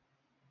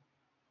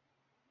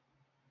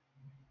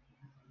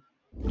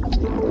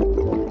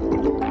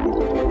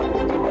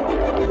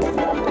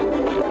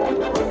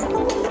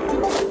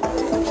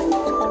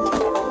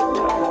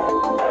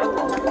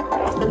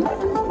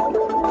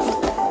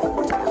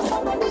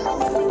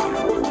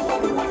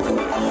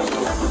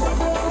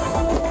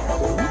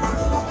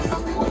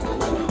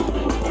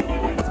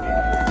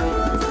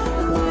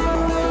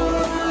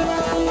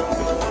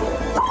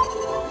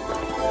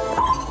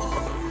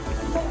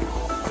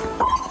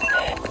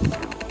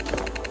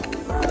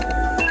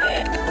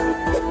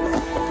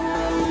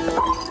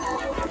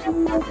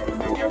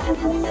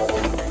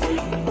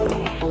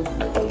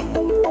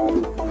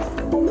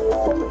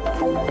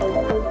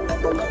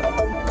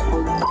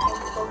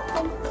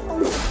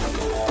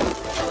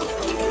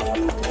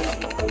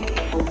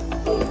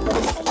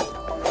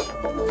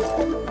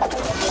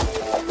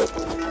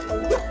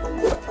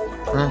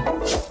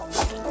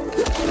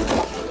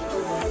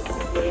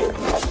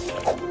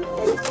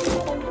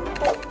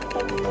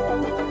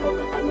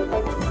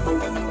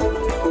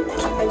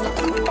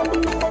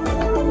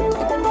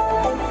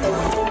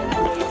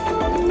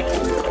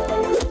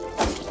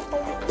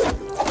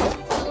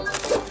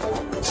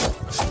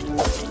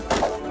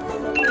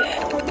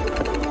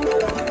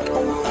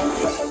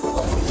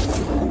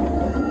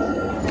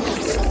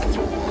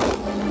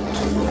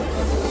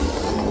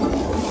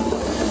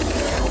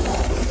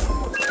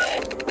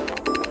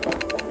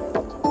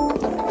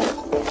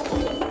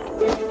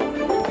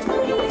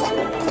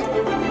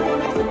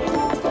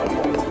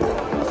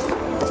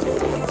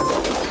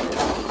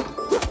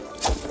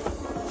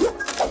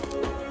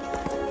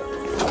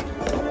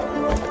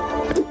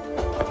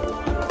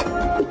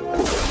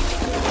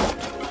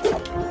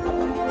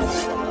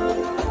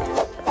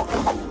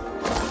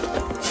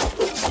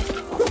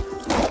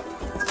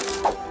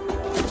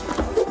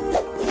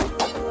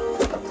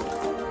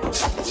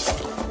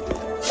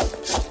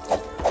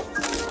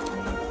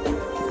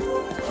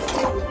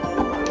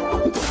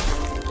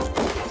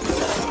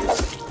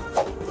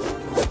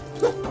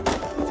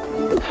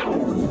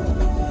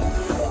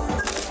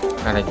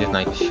 Cara de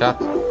Nike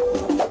chato.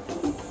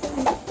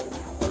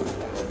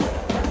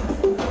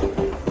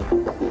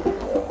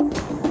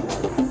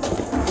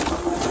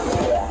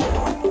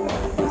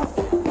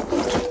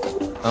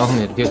 Oh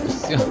meu Deus do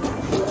céu.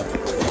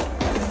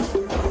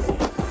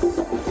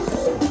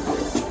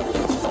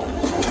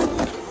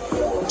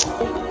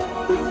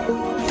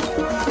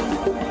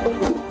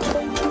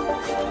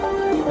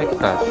 Como é que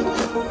tá?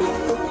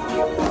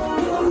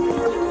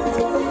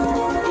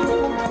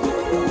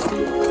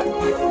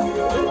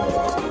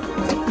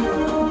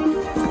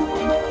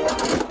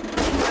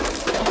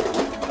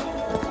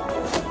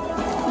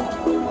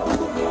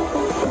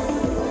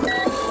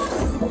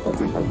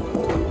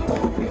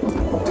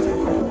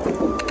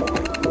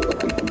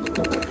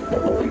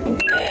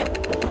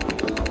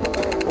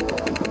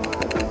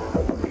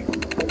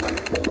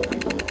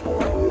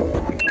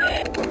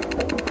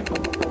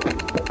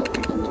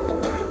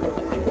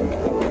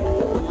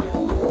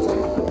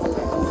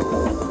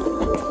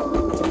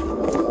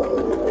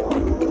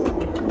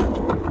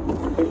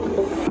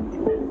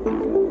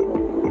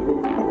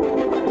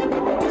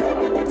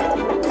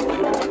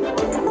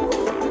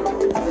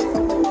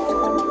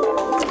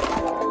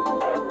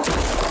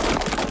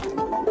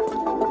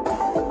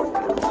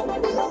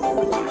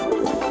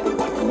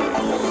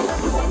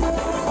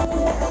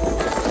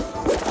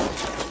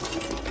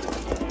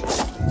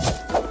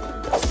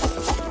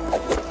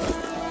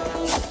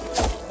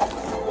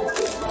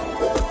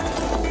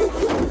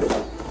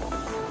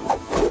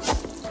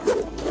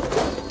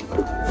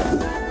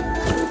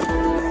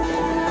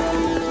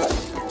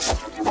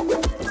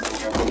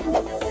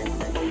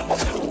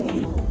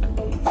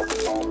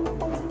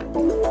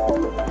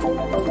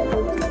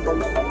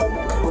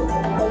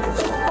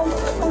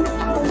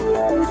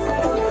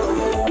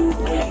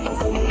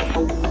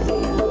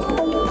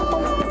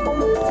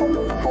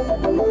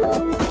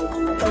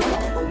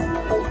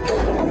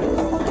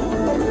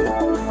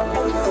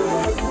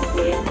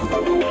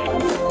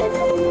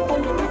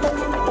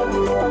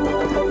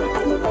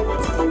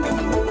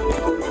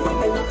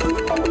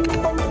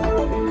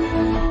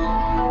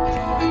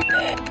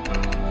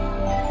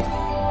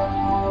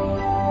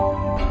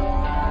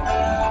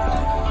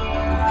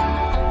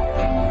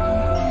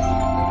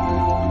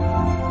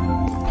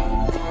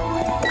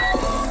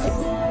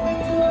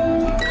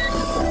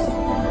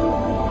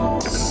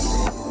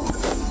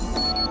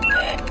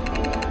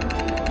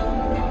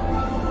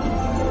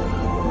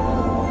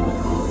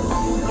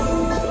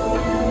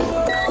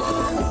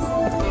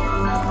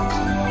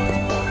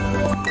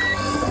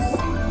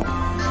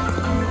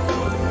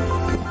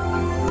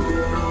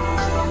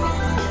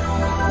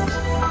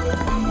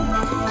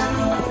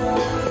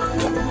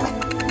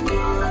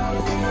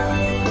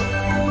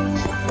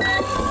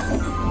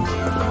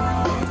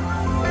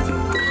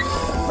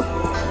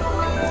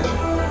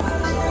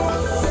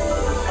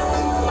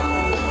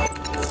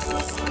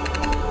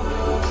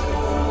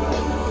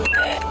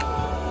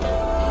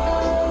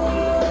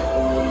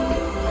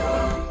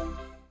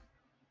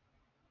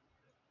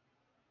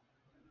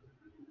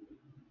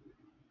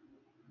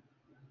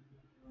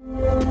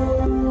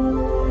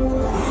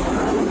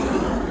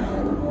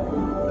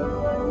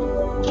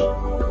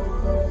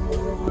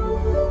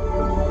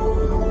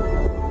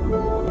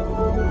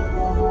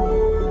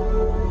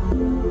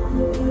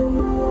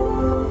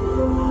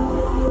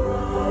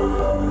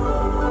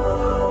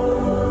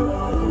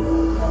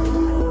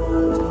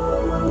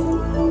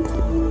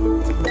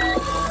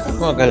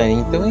 Bom, galera,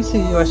 então é isso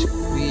aí. Eu acho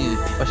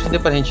que deu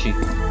pra gente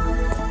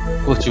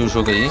curtir o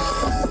jogo aí.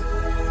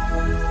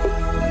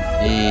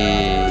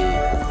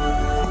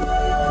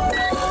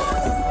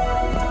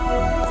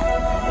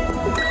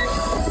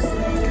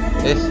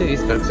 É isso aí,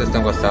 espero que vocês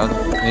tenham gostado.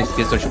 Não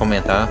esqueçam de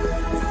comentar.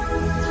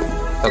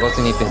 Toca o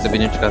sininho para receber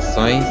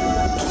notificações.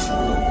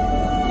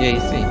 E é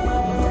isso aí.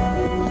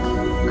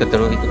 Eu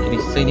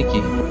queria sair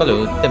daqui.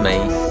 Falou, até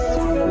mais.